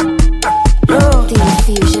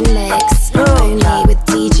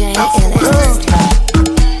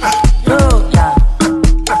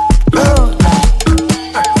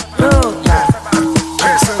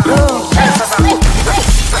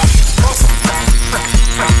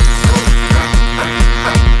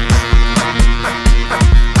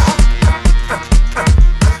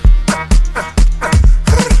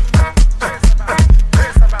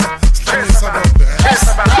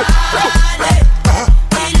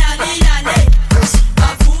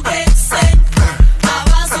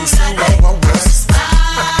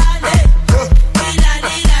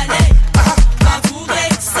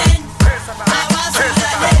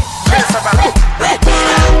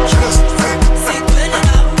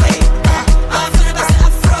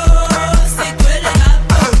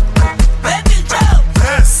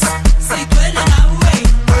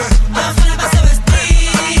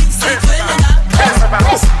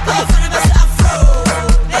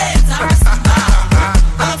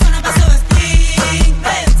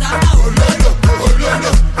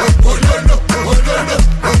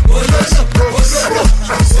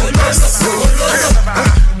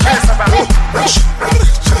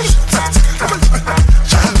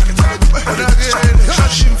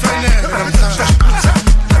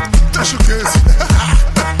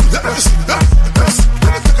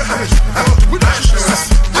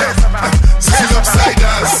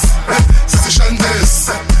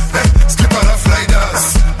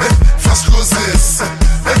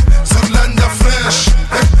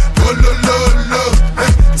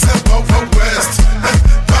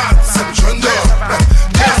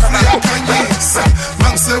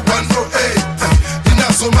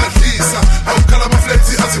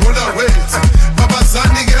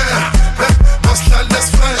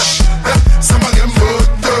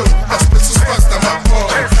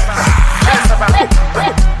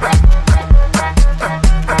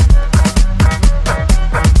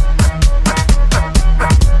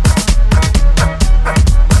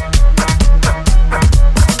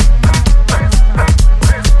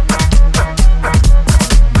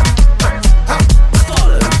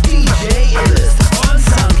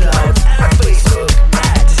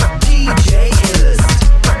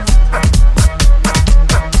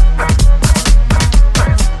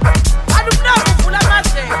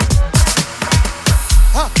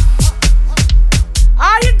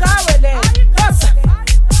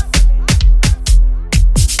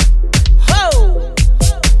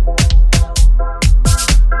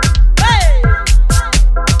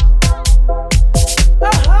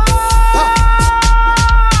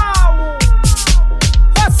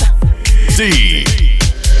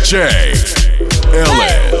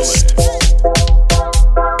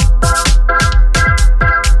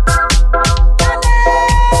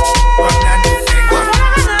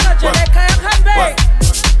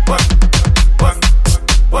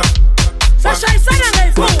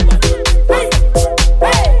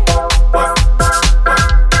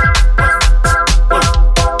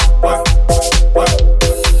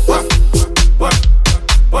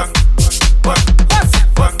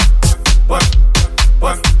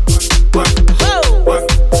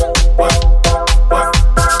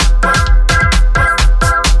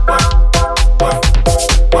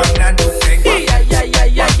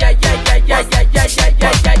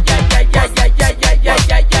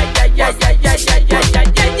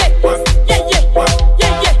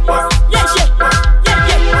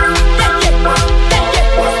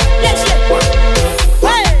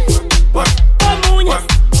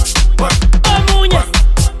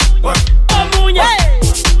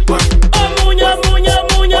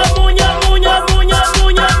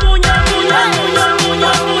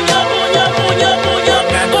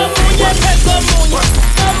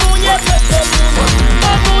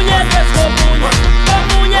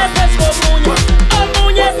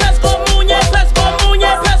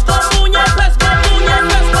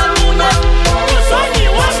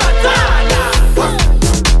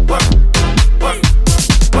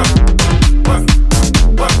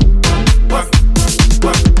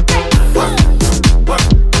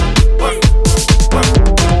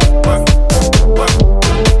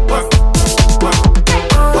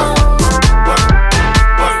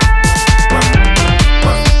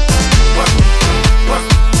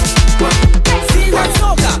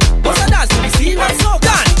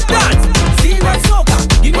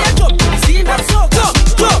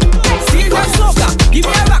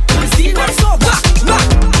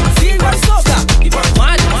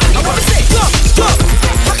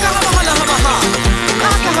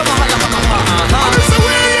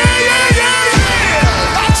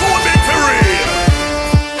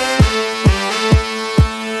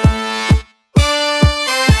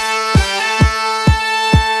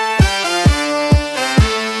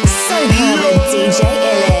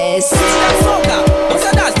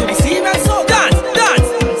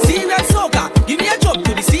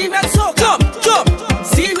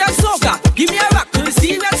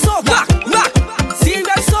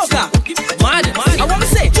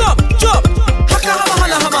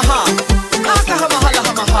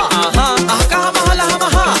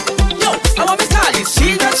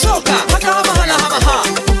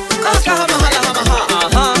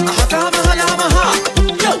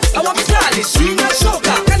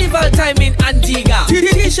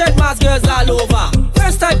 all over.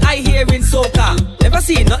 First time I hear in soca. Never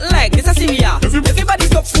seen nothing like this a Syria. Everybody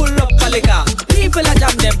stop full up calica. People a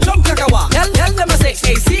jam them, jump kakawa. Tell them I say,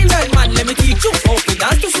 hey, Syrian man, let me teach you how to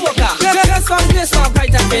dance to soca. Girls from place from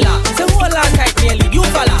bright and villa. Say hold on tight, nearly you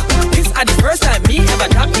fella. This are the first time me ever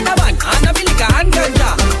jam in a band. And a bilica and ganja.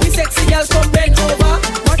 We sexy girls come bend over.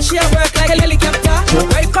 Watch she a work like a helicopter.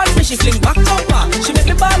 Right on me, she fling back over. She make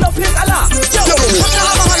me ball up his Allah. Yo,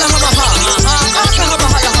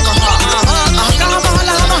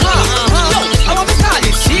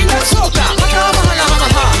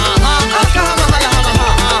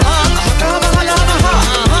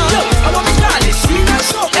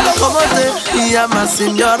 llama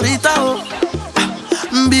señorita, oh.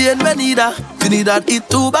 Bienvenida, Trinidad y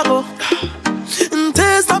Tobago.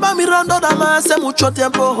 Te estaba mirando nada más hace mucho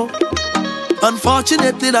tiempo.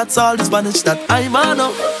 Unfortunately, that's all the Spanish that I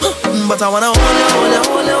know. But I wanna hold you.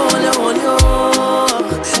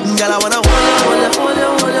 Girl, I wanna hold you.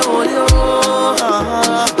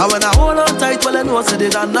 I wanna hold on tight while I know I said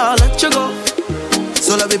it and I'll let you go.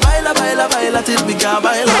 So let me baila till we can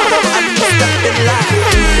baila. And you step in line.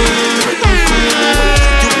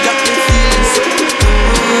 You got me feeling so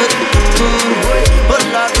good, boy. But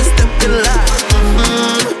Lord, we step in line.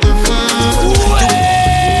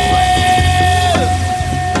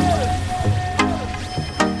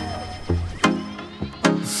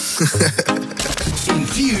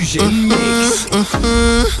 Infusion mix.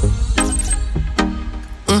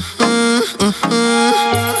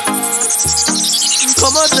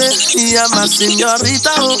 Como te llamas,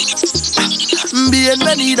 señorita, oh.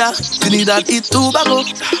 Bienvenida, Trinidad y Tobago.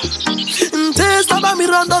 Te estaba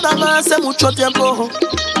mirando nada más hace mucho tiempo.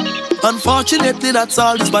 Unfortunately, that's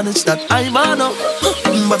all the Spanish that I know.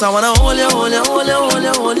 But I wanna hold you. Girl,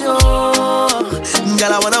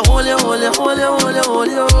 I wanna hold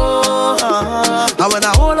you. I wanna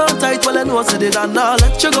hold on tight while I know I said it and I'll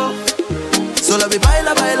let you go. So let me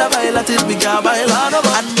baila till we can baila.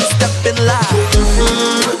 And we step in line.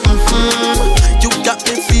 You got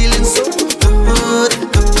me feeling so good,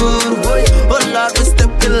 boy. Oh Lord, we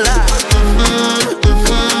step in line.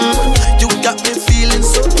 You got me feeling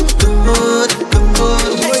so good,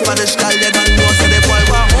 boy. Spanish girl, you don't know, so the boy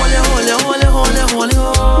want hold you.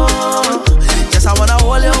 Yes, I wanna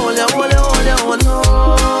hold you.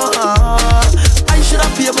 I should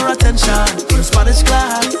have paid more attention in Spanish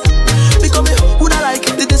class. Because me would I like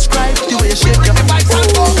to describe the way you shake your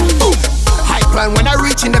High plan when I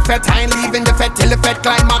reach in the fete, I ain't leaving the fete till the fete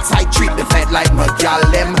climax. I treat the fete like my gal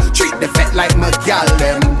them, treat the fete like my gal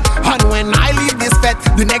them. And when I leave this fete,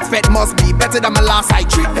 the next fete must be better than my last. I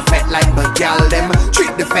treat the fete like my gal them,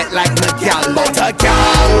 treat the fete like my gal. But a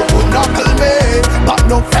gal would knuckle me, but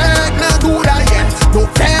no fete no do that yet, no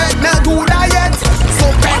fete no do that yet. So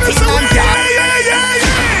petty and gal.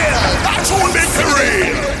 That's what makes it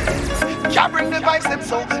real. Ja bring the vibes them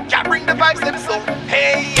so, ja bring the vibes them so.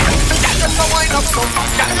 Hey, ja just a wind up so,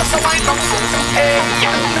 ja just a wind up so. Hey,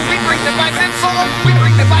 we bring the vibes them so, we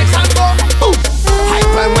bring the vibes and go. High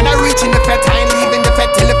plan when I reach in the fete, I ain't leaving the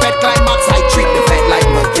fete till the fete climax. I treat the fete like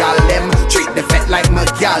my gal them, treat the fete like my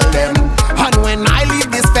gal them. And when I leave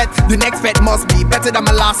this fete, the next fete must be better than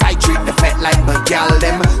my last. I treat the fete like my gal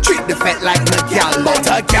them, treat the fete like my gal. But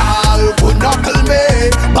a gal would knuckle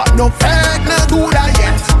me, but no fete no do that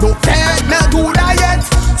yet, no fete no do that yet.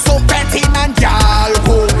 So petty and gal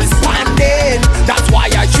go responding. That's why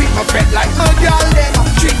I treat my fete like my gal them,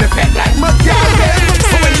 treat the fete like my gal them.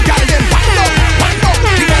 So when the gal them wind up,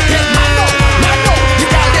 the fete get man up. The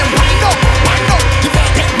gal them wind up, the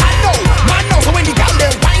fete get man up. So when the gal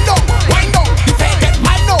them wind up, the fete get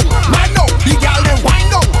man up. The gal them wind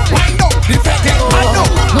up, the fete get man up.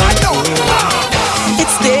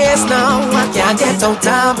 It's days now, I can't get out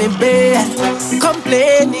of my bed,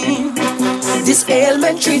 complaining. This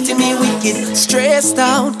ailment treating me wicked, stressed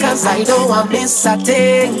out, cause I don't want to miss a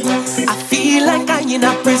thing. I feel like I'm in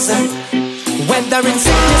a prison, whether in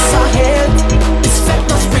sickness or health, this fate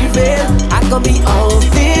must prevail. I gonna be out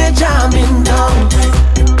there jamming down.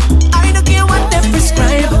 I don't care what they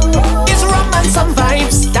prescribe, it's rum and some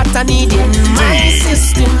vibes that I need in my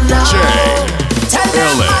system now. Tell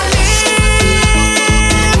them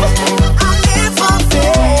I live for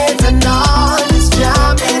faith and all this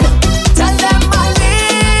jamming. Tell them I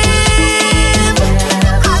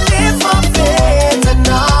live for faith and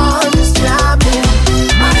all this jamming.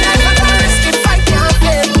 My life at risk if I can't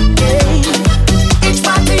play. Each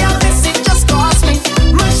party I miss it just cost me.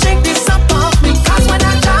 My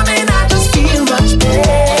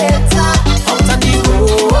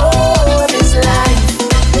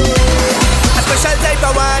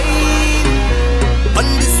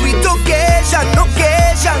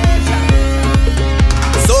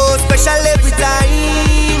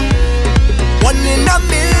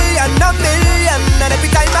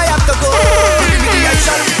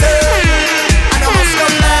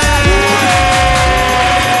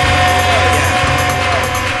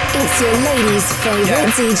It's your ladies'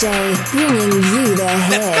 favorite DJ, bringing you the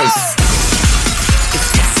hits.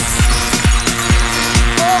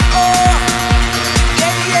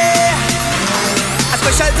 A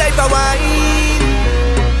special type of wine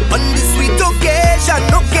on this sweet occasion.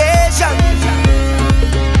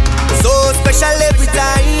 So special every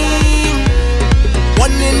time.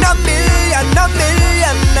 One in a million.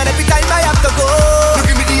 And every time I have to go, you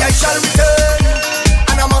give me the I shall return,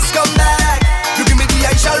 and I must come back. You give me the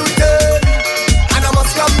I shall return, and I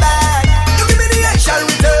must come back. You give me the I shall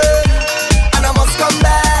return, and I must come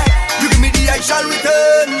back. You give me the I shall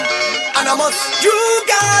return, and I must. You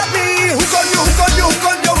got me. Hook on you, hook on you, hook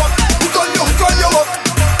on you up. Hook on you, hook on you up.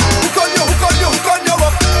 Hook on you, hook on you, hook on you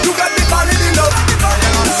up. You got me falling in love.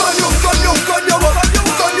 Hook on you, hook on you, hook on you up.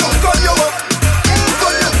 Hook on you, hook on you up. Hook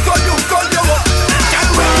on you, hook on you, hook on you up. And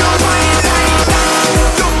when you whine like that,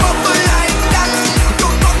 you bubble like that, you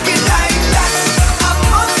rock it like that, I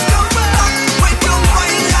must come back. When you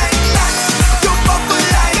whine like that, you bubble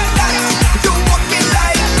like that, you rock it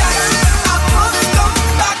like that, I must come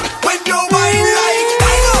back. When you whine like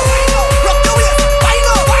that, rock the waist, whine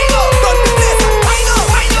up, run the place, whine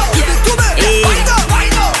up, give it to me,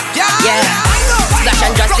 whine up, yeah, Splash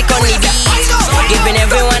and drastic on the beat, giving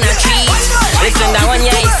everyone a treat. Listen, that one,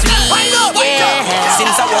 yeah, it's sweet, yeah.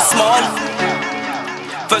 Since I was small,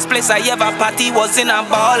 first place I ever party was in a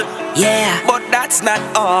ball. Yeah, but that's not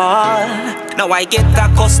all. Now I get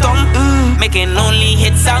accustomed, making only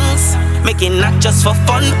hit songs, making not just for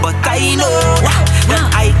fun, but I know that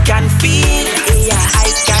I can feel it. Yeah,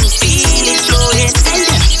 I can feel it flowing,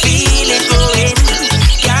 feel it flowing.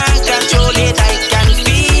 Can't control it, I can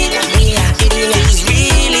feel it. Yeah, it's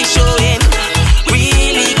really showing,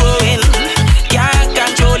 really going. Can't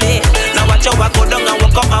control it. Now watch how I go down and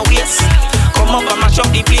walk up my waist. Come up and mash up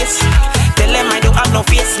the place. Tell them I don't have no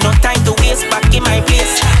face, no time to waste. Back in my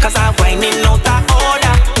place, cause I'm whining out of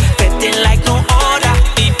order, fetting like no order.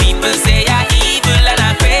 The people say I'm evil and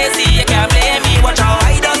I'm crazy. You can't blame me. Watch how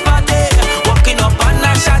I does party, walking up on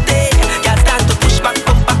a shawty. You start to push back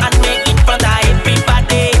bumper and make it front of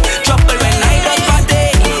everybody. Trouble when I does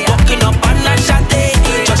party, walking up on a shawty.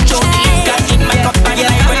 Just show the got in my cup and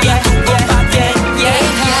I'm ready to go party.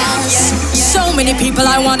 So many people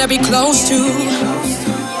I wanna be close to.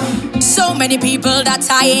 So many people that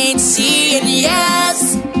I ain't seeing,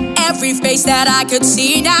 yes. Every face that I could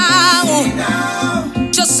see now.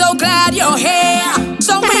 Just so glad you're here.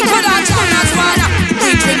 So we could have done as one.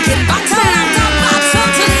 We drinking bottle after bottle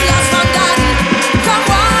till the last one done. Come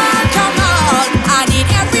on, I need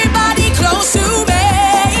everybody close to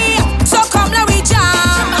me. So come let we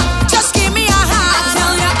jam. Just give me a hand. I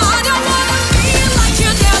tell you I don't wanna feel like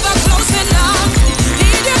you're never close enough.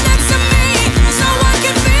 Leave you next to me so I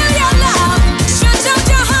can feel your love. Stretch out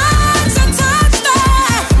your hands and touch me.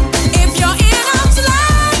 If you're in arm's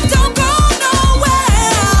length, don't go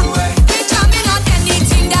nowhere. We're jumping on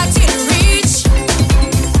anything that's in reach.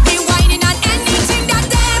 We whining on anything that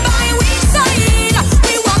they by we side.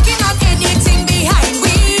 We walking on anything behind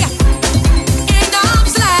we. In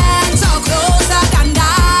arm's length, so closer than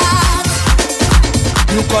that.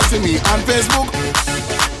 You cutting me on Facebook?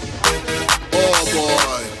 Oh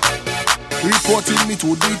boy, reporting me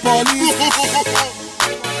to the police.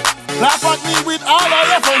 Laugh at me with all of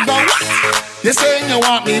your friends now. You saying you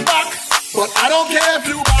want me back, but I don't care if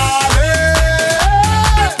you ballin'.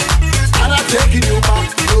 And I'm taking you back,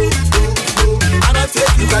 and I'm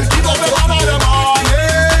taking you back. Give up the one of the morning.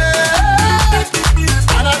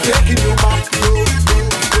 And I'm taking you back,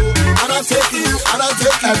 and I'm taking you, and I'm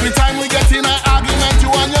taking you. Every time we get in an argument, you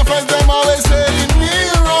and your friends, them always saying me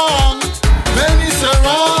wrong. Many say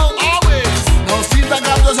wrong, always. Now seems like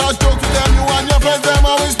I'm just a joke to them. You and your friends, them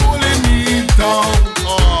always pulling me down,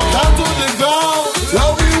 down to the ground.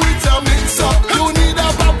 Love me with your mix up. You need a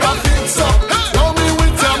proper fix up. Love me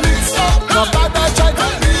with your mix up. Now bad I try to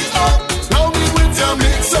me up. Love me with your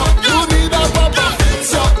mix up. You need a proper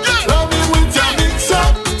fix up. Love me with your mix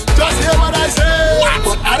up. Just hear what I say.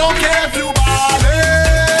 But I don't care if you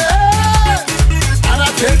ballin'.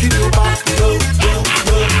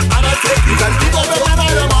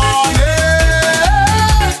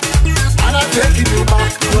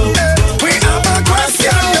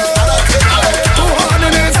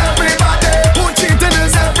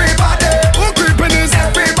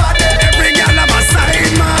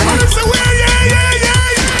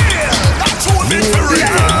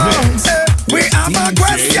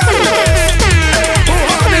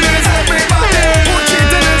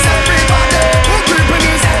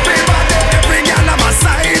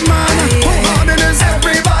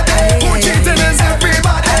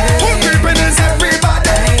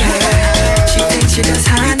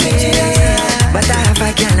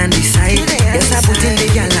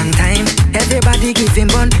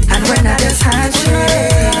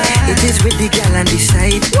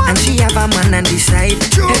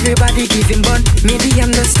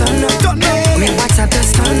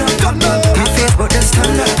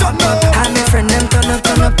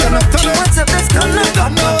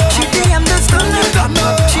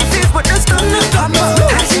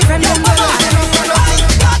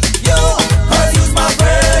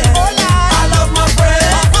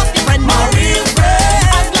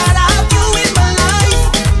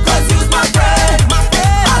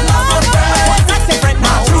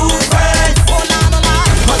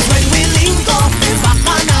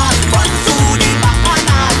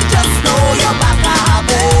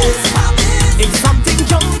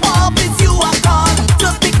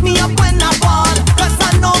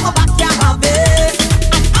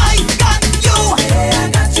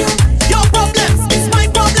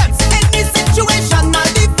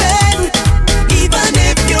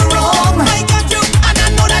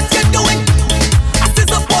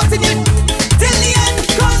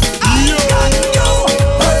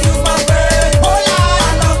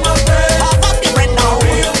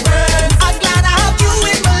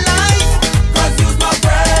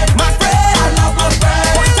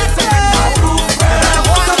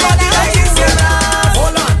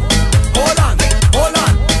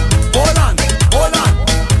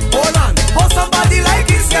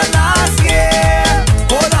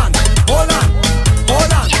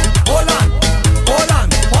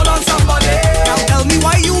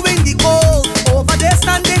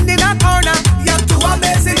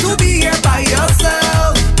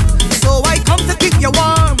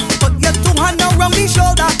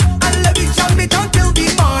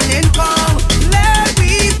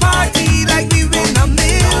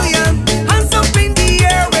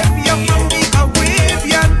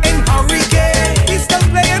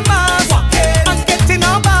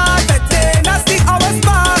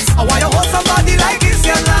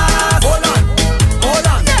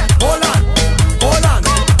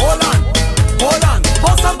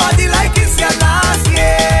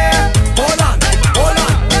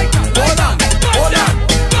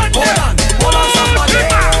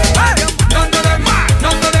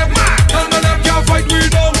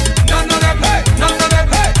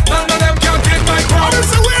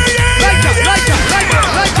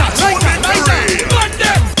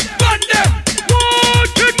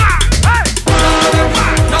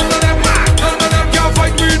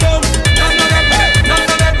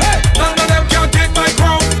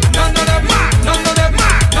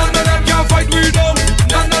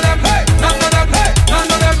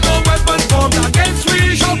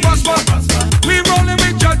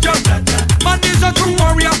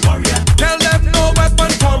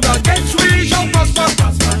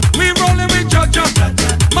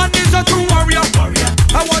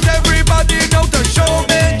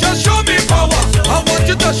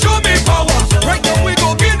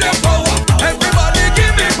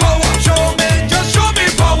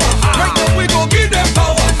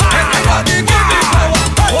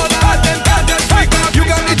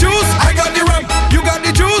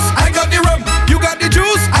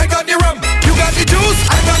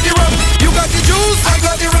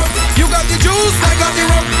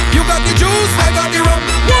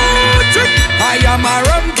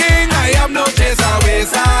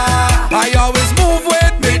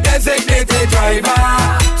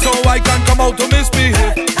 about to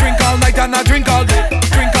misbehave. Drink all night and I drink all day.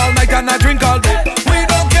 Drink all night and I drink all day. We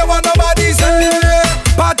don't care what nobody say.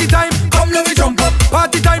 Party time, come let me jump up.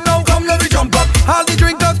 Party time now, come let me jump up. All the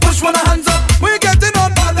drinkers push one hands up. We getting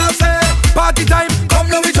on bad I say. Party time, come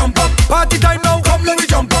let me jump up. Party time now, come let me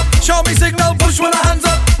jump up. Show me signal, push one hands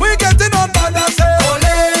up. We getting on bad I say.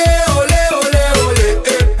 Ole, ole, ole, ole,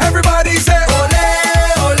 eh. Everybody say ole,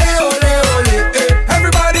 ole, ole, ole, eh.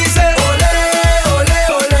 Everybody say ole, ole,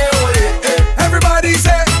 ole, ole, eh. Everybody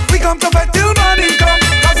say we come to bed till morning come.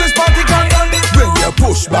 Cause this party gone done. When you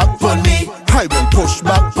push back on me, I will push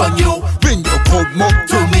back on you. When you come up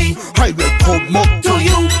to me, I will come up to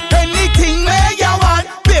you. Anything where you want,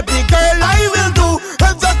 baby girl, I will do.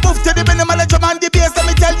 And just move to the minimum and drum and the bass. Let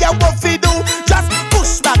me tell you what we do. Just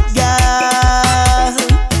push back, girl.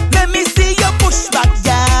 Let me see you push back,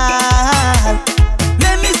 girl.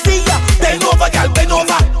 Let me see you bend over, girl, bend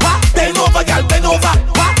over. What? Bend over, girl, bend over.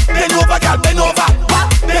 What? Bend over, girl, bend over. What?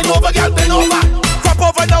 Bend over, girl, bend over. Crop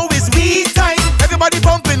over now is we time. Everybody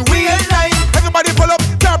pumping wheel line. Everybody pull up,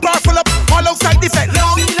 car park full up. All outside the fed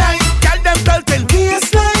long line. Girl them belting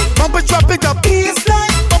baseline. Bump it, drop it up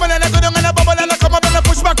baseline. Bubble and I go down and a bubble and I come up and I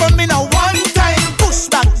push back on me now one time. Push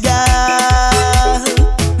back, girl.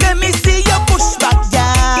 Let me see you push back,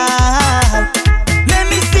 girl. Let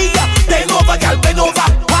me see you bend over, girl, bend over.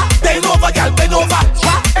 What? Bend over, girl, bend over.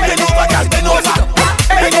 What? Bend over, girl, bend over. What?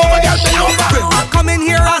 Bend over, girl, bend over. I come in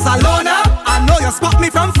here as a loner. I know you spot me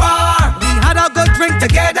from far. We had a good drink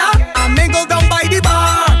together and mingle down by the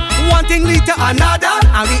bar. One thing lead to another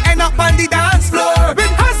and we end up on the dance floor.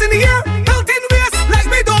 With hands in the air, belt in waist, like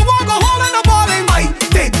we don't want go home and a ball in my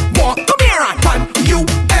dead walk. Come here and pan you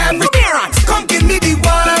every. Come here and come give me the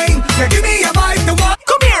wine. You give me a vibe to walk.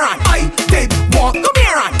 Come here and I dead walk. Come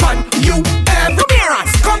here and pan you every. Come here and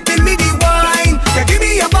come give me the wine. You give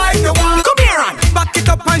me a vibe to walk. Come here and back it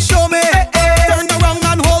up and show me. Turn around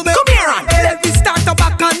and hold me. Come here and let me start the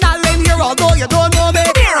back and I'll in here although you don't know me.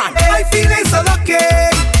 Come here and I feeling so lucky.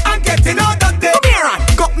 I'm getting out of there. Come here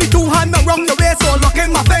and got me two hands around the waist, so look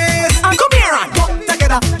in my face. And come here and walk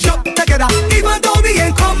together, jump together. Even though we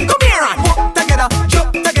ain't come here and walk together,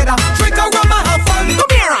 jump together. Drink a rum and have fun.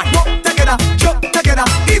 Come here and walk together, jump together.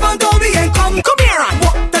 Even though we ain't come here and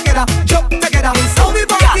walk together, jump together. So we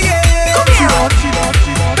party, yeah. Come here and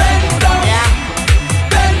bend down,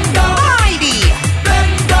 bend down, mighty,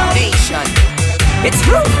 bend down, nation. It's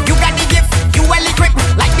true, you got the gift, you well equipped.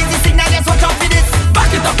 Like busy signal, let's watch out for this.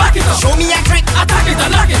 Back it up, show me a trick. Attack it,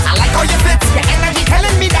 unlock it. I like how you fit. Your energy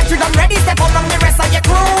telling me that you done ready. Step out from the rest of your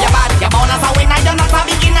crew. You're bad, you're born as a winner. You're not a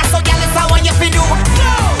beginner, so girl, it's how you feel do.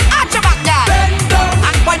 Arch your back, girl. Bend down.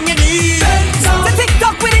 And on your knees. So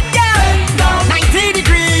tick-tock with it, girl. 90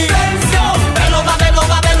 degrees. Bend over, bend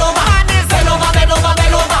over, bend over. Bend over, bend over,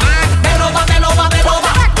 bend over. Bend over, bend over, bend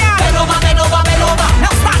over. Bend over, bend over, bend over.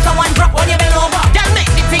 Now start to one drop when you bend over. Girl,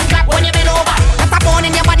 make the thing clap when you bend over. That's a bone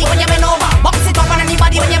in your body when you bend over. Bounce it up on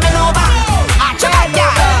anybody when you bend over. Arch your back, girl.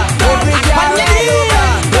 And on your knees.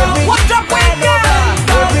 One drop when you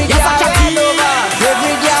you're such a team.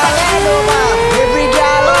 Every girl bend over. Every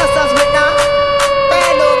girl lost us with now.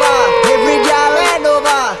 Bend over. Every girl bend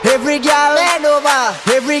over. Every girl bend over.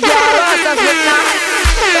 Every girl lost us with now.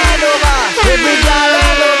 Bend over. Every girl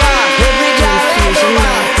bend over. Every girl bend over.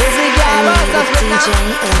 Every girl lost us with now.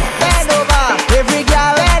 Bend over. Every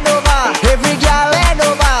girl bend over. Every girl bend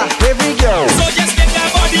over. Every girl. So just get that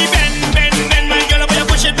body bend, bend, bend, my girl. Up, you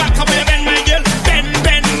push it back, up, you bend, my girl. Bend,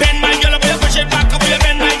 bend, bend, my girl. Up, you push it back, up, you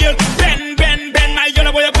bend, my girl. Bend, bend, bend, my girl.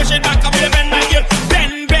 Up, you push it back, up, you bend, my girl.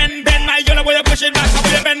 Bend, bend, bend, my girl. Up, you push it back, up,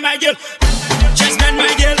 you bend, my girl. Just bend,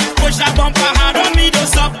 my girl. Push that bumper hard on me, don't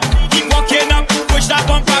stop. Keep walking up. Push that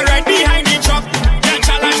bumper right behind the truck. Can't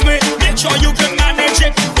challenge me. Make sure you can manage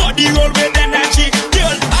it. Body roll with energy.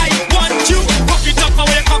 Girl, I want you. Cock it up,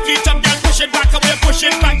 away, cock it up. Girl, push it back, away, push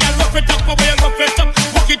it back. Girl, rough it up, away, rough it up.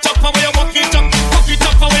 Walk it up, away, walk it up. Cock it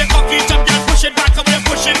up, away, cock it up. Girl, push it back, away,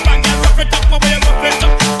 push it back. Girl, rough it up, away, rough it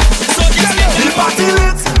up. So just get the party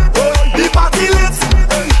lit, the party lit,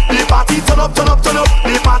 the party turn up, turn up, turn up.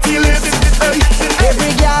 The party lit.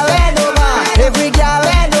 Every girl bend over. Every girl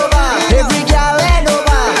bend over. Every girl bend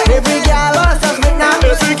over. Every girl lost us with now.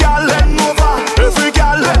 Every girl bend over. Every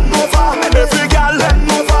girl bend over. Every girl bend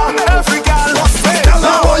over. Every girl lost it.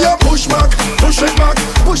 I want you push back, push it back,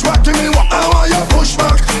 push back to me. I want you push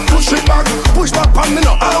back, push it back,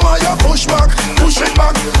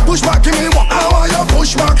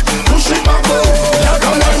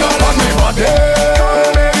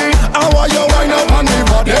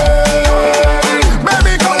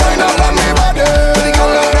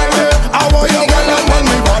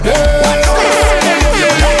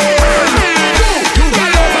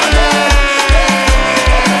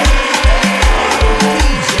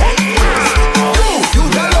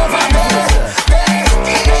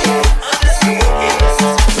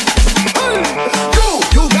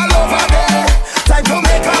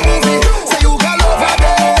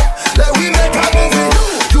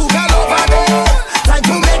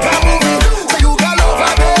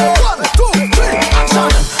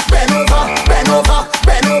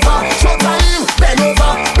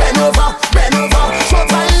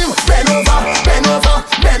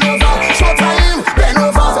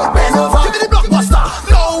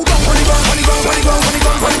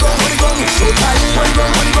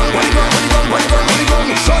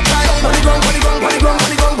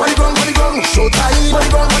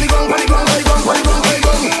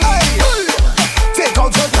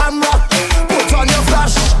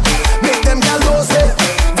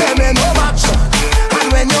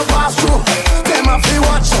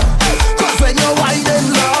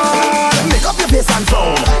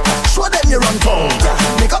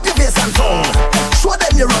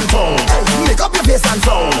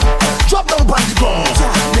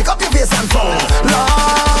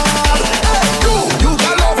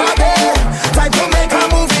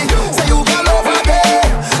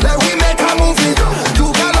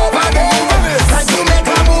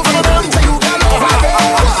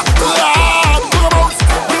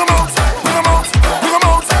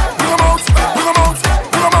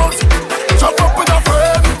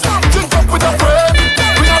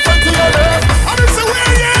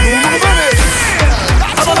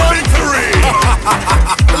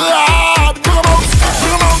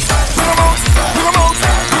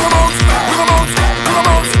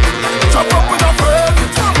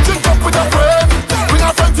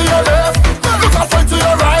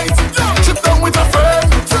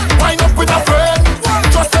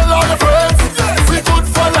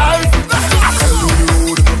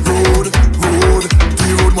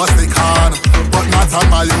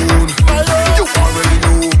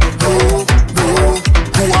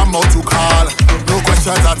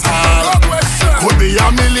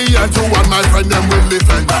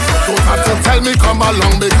 when me come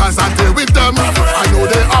along because I deal with them. I know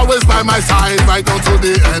they always by my side right down to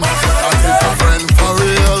the end. That is a friend for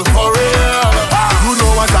real, for real. You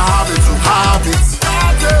know what I have it, you have it.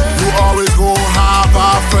 You always go have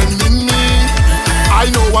a friend in me. I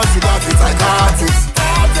know once you got it, I got it.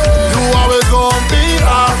 You always gonna be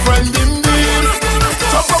a friend in me.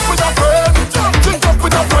 Jump up with a friend, drink up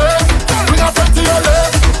with a friend. Bring a friend to your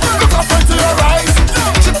left, look a friend to your right.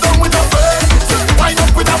 Sit down with a friend, wind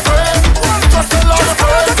up with a friend. Just tell all the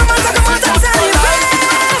friends.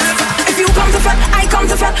 If you come to fat, I come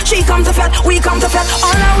to fat. She come to fat, we come to fat.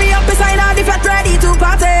 All our we up beside all the fat, ready to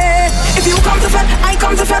party. If you come to fat, I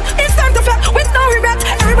come to fat. It's time to fat with no regret.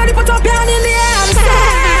 Everybody put up your hand in the air and say,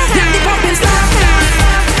 let the pumping start.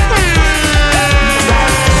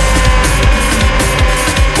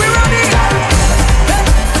 We're ready.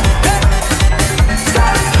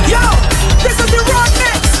 Yo, this is the rock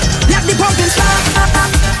mix. Let the pumping start.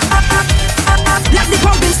 Let the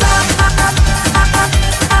pumping start.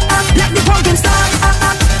 Let the pumping start.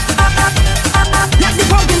 Let the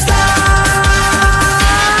pumping start.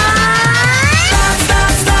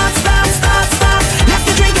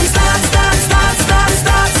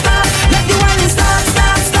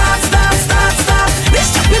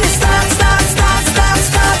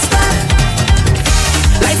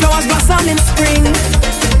 In spring,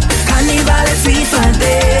 carnival is sweet for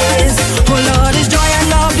days. Oh Lord, it's joy and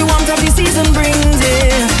love the warmth of the season brings.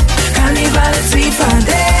 Yeah, carnival is sweet for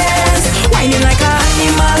days. Whining like an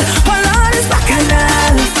animal. Oh Lord, it's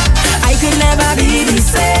bacchanal. I could never be the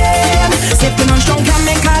same. Sipping on strong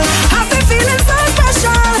chemical, I've been feeling so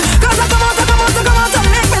special. Cause I come out to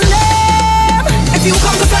make me lame. If you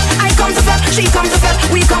come to fat, I come to fat. She come to fat,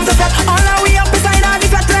 we come to fat. All our we up beside all the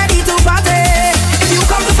fat, ready to party. If you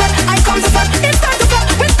come to fat, I come to fat. It's time to fat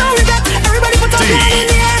with no regret. Everybody put up your hand in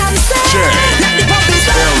the air and say, let the pumping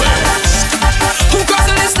start. Who goes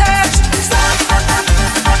to the stage?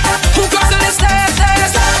 Who goes to the stage?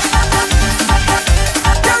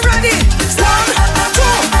 Get ready. 1, 2.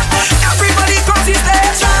 Everybody cross the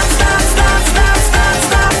stage. Stop.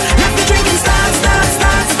 Let the drinking start.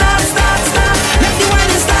 Let the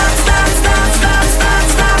whining start.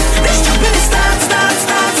 This jumping is start.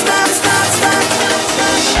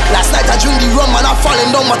 Last night I drink the rum and I'm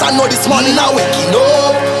falling down, but I know this morning I'm waking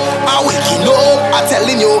up. I'm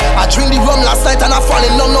telling you, I drink the rum last night and I'm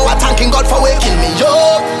falling down. Now I'm thanking God for waking me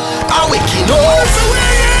up. I'm waking up.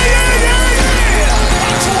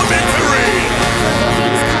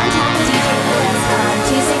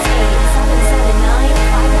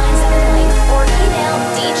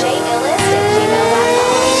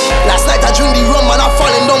 Last night I drink the rum and I'm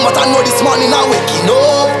falling down, but I know this morning I'm waking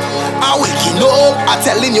up. I'm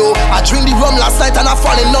telling you, I drink the rum last night and I'm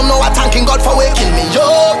falling down. Now I'm thanking God for waking me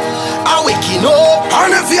up. I'm waking up.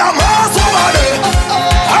 And if you're mass over there,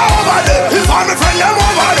 over there. If I'm a friend, I'm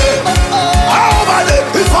over there, over there.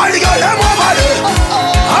 If I the girl, I'm over there,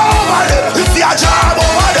 over there. If you're a job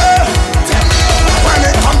over there. When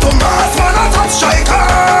it comes to mass, man, a top striker.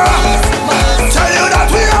 Tell you that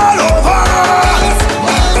we all over.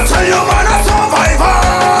 Tell you man, a survivor.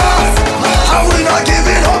 And we not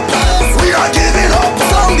giving up. We are giving up.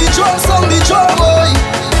 Song the drum, boy.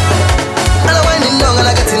 And I'm winding down and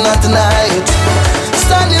I'm getting on tonight.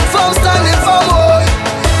 Standing firm, boy.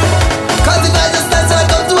 Cause if I just dance, I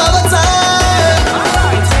come to have a time.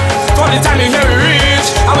 For the time you hear we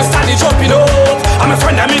reach, I'm standing jumping up. I'm a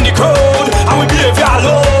friend, I'm in the crowd, and we behave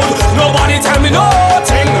alone. Nobody tell me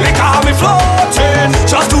nothing, liquor have me floating.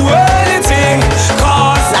 Just do anything,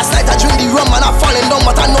 cause last night I drink the rum and I'm falling down,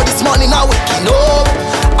 but I know this morning I'm waking up.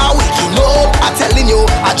 I'm telling you,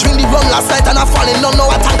 I drink the rum last night and I'm falling down. Now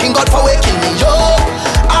I'm thanking God for waking me up.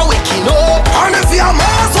 I'm waking up. And if you're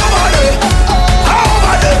mass over there,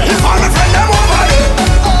 over there. If I'm a friend, I'm over there,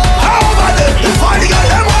 over there. If I the girl,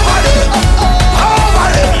 I'm over there, over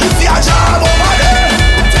there. If you're a job over there.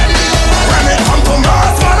 When it come to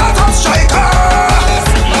mass, man, a top striker.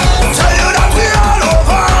 Tell you that we all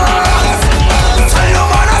over. Tell you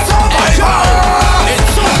man, a survivor.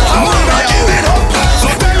 I'm not giving up. So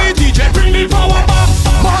tell me DJ, bring the power back.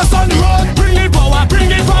 Mass on the road, bring the power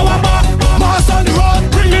back. Mass on the road,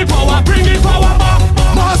 bring the power back.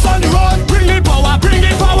 Mass on the road, bring the power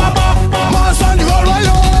back. Mass on the road,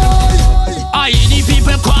 I hear the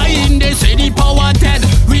people crying, they say the power dead.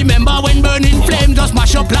 Remember when burning flame just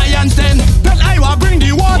mash up lions then. But I will bring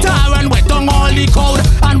the water and wet down all the crowd.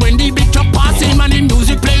 And when the big truck passing and the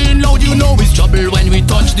music playing loud, you know it's trouble when we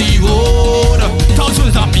touch the road.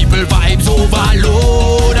 Thousands of people vibes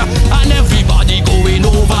overload, and everybody going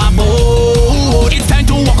overboard. It's time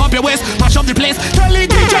to walk up your waist, mash up the place. Tell the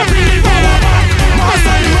DJ, bring the power back. Mass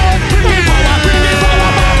on the road, bring the power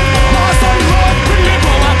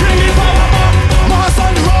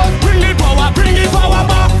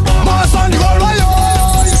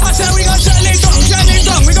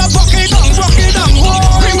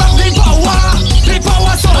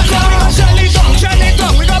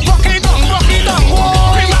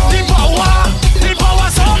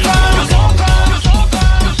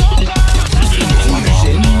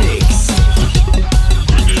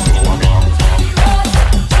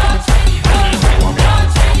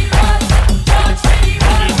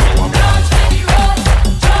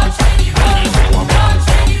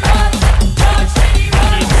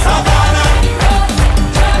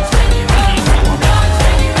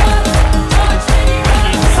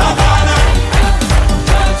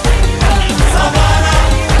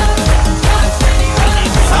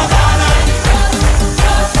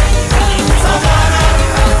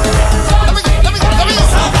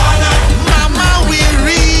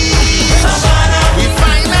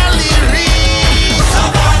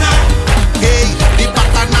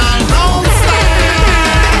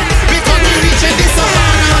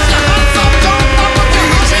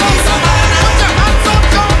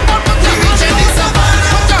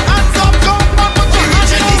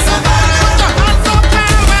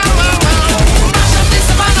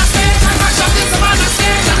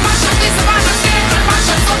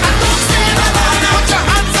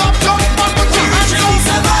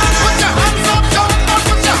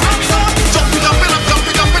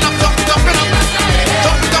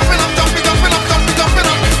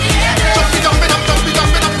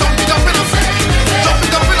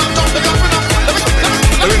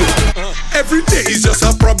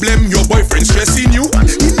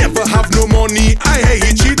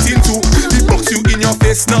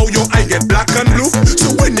face now, your eye get black and blue.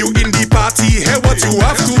 So when you in the party, hear what you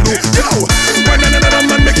have to do. Yo, when another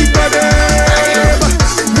man make it better,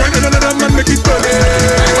 when another man make it better.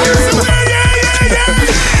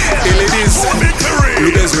 Hey ladies,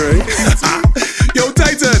 Lucas Ray. Yo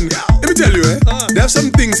Titan, let me tell you, there are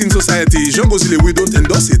some things in society, Jean Gosile, we don't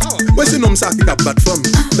endorse it. When you know kick up bad fun,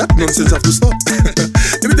 that nonsense have to stop.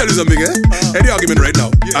 Let me tell you something, Any argument right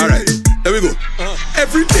now? Alright, here we go.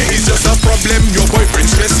 Every day is just a problem, your boyfriend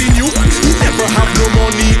stressing you. You never have no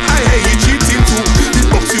money, I hear he cheating too. He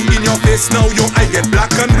box you in your face now, your eye get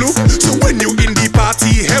black and blue. So when you in the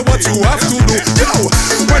party, hear what you have to do. Yo,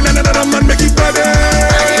 when another man make it better,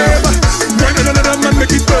 when another man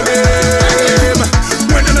make it better,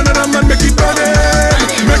 when another man make it better,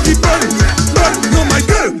 make it burn. But no, my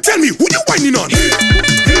girl, tell me, who you whining on?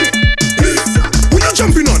 Who you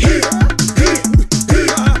jumping on? Who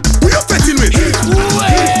you fighting with?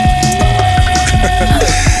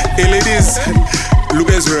 Hey ladies,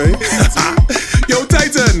 Lucas Ray. Yo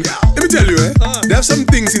Titan, let me tell you, there are some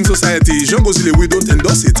things in society, Jean Gosile, we don't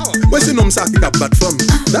endorse it. When you know kick up bad fun,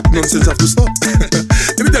 that nonsense have to stop.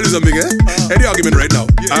 Let me tell you something, Any argument right now?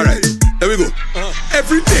 Alright, here we go.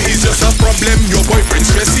 Every day is just a problem, your boyfriend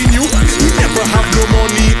stressing you. You never have no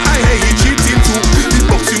money, I hear he cheating too. He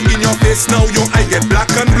box you in your face now, your eye get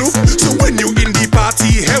black and blue. So when you in the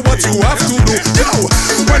party, hear what you have to do. Yo,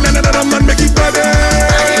 when another man make it better,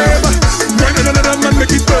 when another man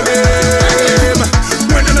make it better,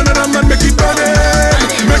 when another man make it better,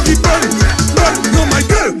 make it burn. But no, my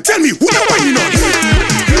girl, tell me, who you whining on?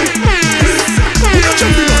 Who you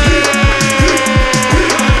jumping on?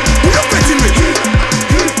 Who you fighting with?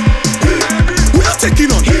 Who you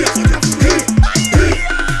taking on?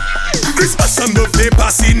 Christmas and birthday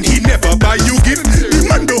passing, he never buy you gift. The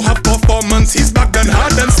man don't have performance, he's back and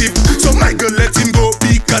hard and stiff. So my girl, let him go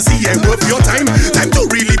because he ain't worth your time. Time to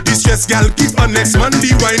really distress, gal, give a next man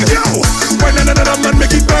the wine. Yo, when another man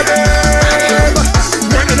make it better,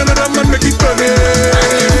 when another man make it better,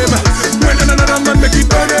 when another man make it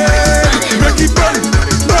better, make it burn.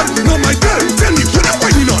 But no, my girl, tell me, who you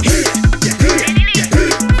whining on? Who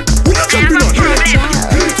you jumping on? Who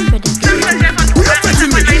you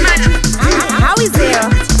fighting with? How is there?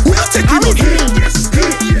 Who you taking on?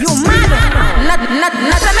 You mad? Not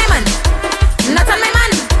on my man. Not on my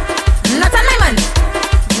man. Not on my man.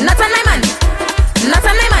 Not on my man. Not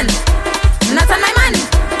on my man. Not on my man.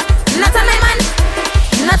 Not on my man.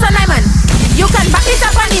 Not on my man. You can back it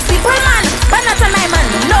up on the people, man, but not on my man.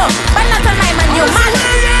 No, but not on my man. You mad?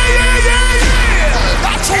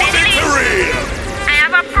 That's what it's real. I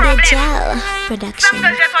have a problem. The Gel Production. Some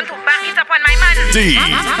girls just want to back it up on my man. D.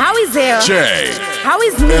 How is there? J. How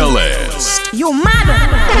is me? Ellis. You mad? Not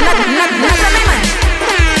on my man. Not on my man.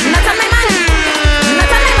 Not on my man.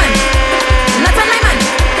 Not on my man. Not on my man.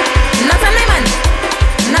 Not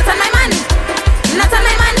on my man. Not on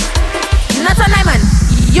my man. Not on my man.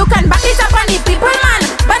 You can back it up on the people, man,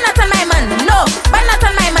 but not on my man. No, but not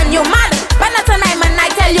on my man. You mad? But not on my man. I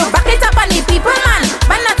tell you, back it up on the people, man,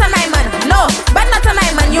 but not on my man. No, but not on my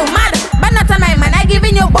man. You mad? But not on my man. I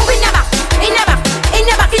giving you boom in your back, in your back, in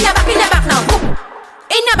your back, in your back, in your back now. Boom.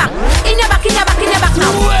 In your back, in your back, in your back, in your back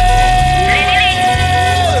now.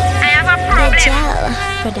 I have a problem. The Gel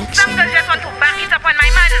Production. Some girls just want to back it up on my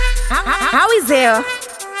man. How is there?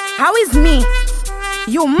 How is me?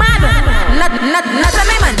 You mad? Not on my man. Not on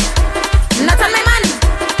my man. Not on my man.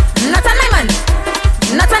 Not on my man.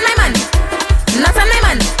 Not on my man. Not on my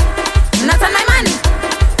man. Not on my man.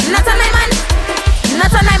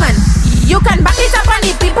 Not on my man. You can back it up on the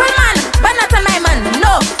people, man, but not on my man.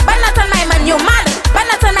 No, but not on my man. You mad? But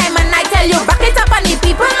not on my man. I tell you, back it up on the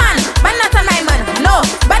people, man, but not on my man. No,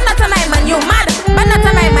 but not on my man. You mad? But not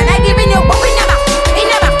on my man. I giving you boom in your back, in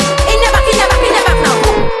your back, in your back, in your back, in your back now.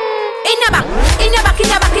 Boom. In your back, in your back, in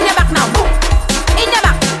your back, in your back now. Boom. In your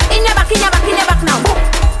back, in your back, in your back, in your back now. Boom.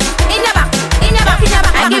 In your back, in your back, in your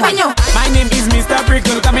back. I'm giving you. My name is Mr.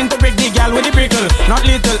 Prickle, coming to break the gal with the prickle. Not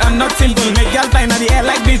little, I'm not simple. Make gal fly in the air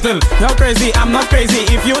like beetle. You're crazy, I'm not crazy.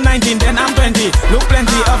 If you're 19, then I'm 20. Look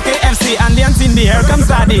plenty of KFC and dance in the here comes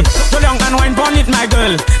daddy. Go down and wine pon it, my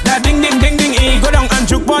girl. That ding ding ding ding e. Go down and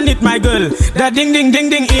choke pon it, my girl. That ding ding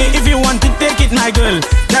ding ding e. If you want it, take it, my girl.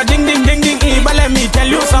 That ding ding ding ding e. But let me tell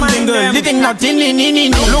you something, girl. The thing not tinny ni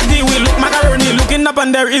ni ni. Look the way, look macaroni. Looking up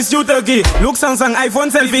and there is you turkey. Look Samsung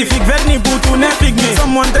iPhone selfie. Fig vet ni putu ne fig me.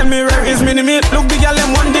 Someone tell me where is mini me. Look the gal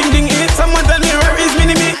them one ding ding e. Someone tell me where is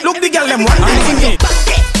mini me. Look the gal them one ding ding e.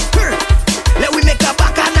 Let we make a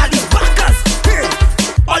bacchanal, these backers.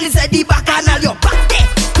 All inside the bacchanal, your back there.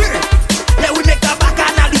 Let we make a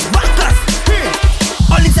bacchanal, these backers.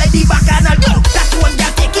 All inside the bacchanal, yo, that one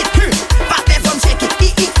girl take it. Back there from shake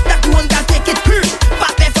it.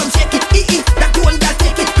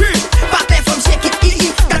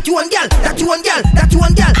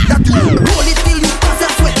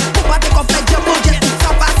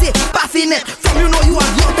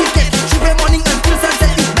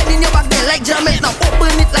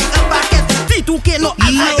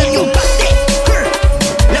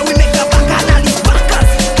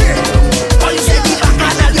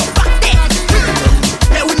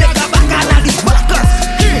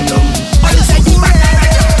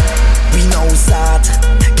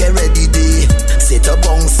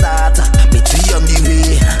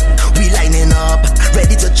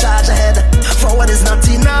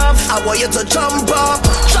 up.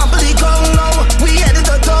 Trample the ground now, we headed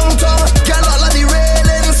to downtown. Girl, all of the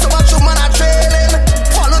railings, so much woman are trailing.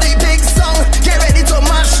 Follow the big song, get ready to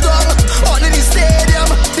mash down. All in the stadium,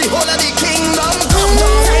 the whole of the kingdom. Come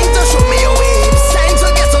on, time to show me your waves. Time to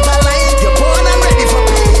get out of line. You're born and ready for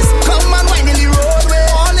peace. Come and wind in the roadway.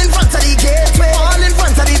 All in front of the gateway. All in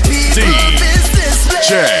front of the people. Business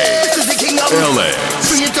place. This is the kingdom.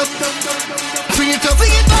 Bring it up. Bring it up.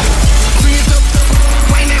 Bring it up. Bring it up.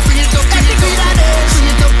 Wind and bring it up. Bring it up. Bring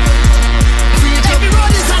it up. Bring it up. Every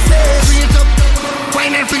road is a stage. Bring it up.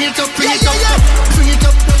 Wind and bring it up. Bring it up. Bring it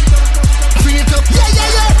up. Bring it up. Yeah, yeah,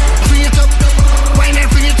 yeah. Bring it up. Wind and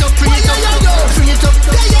bring it up. Bring it up. Bring it up.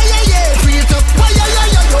 Yeah, yeah, yeah, yeah. Bring it up. Yeah, yeah, yeah,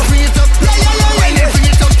 yeah. Bring it up. Yeah, yeah, yeah, yeah. Wind and bring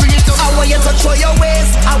it up. Bring it up. I want you to throw your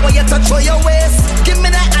waist. I want you to throw your waist. Give me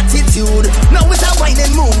that attitude. Now it's a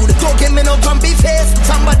whining mood. Don't give me no grumpy face.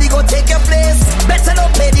 Somebody go take your place. Better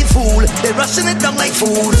don't play the fool. They rushing it down like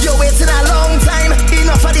food.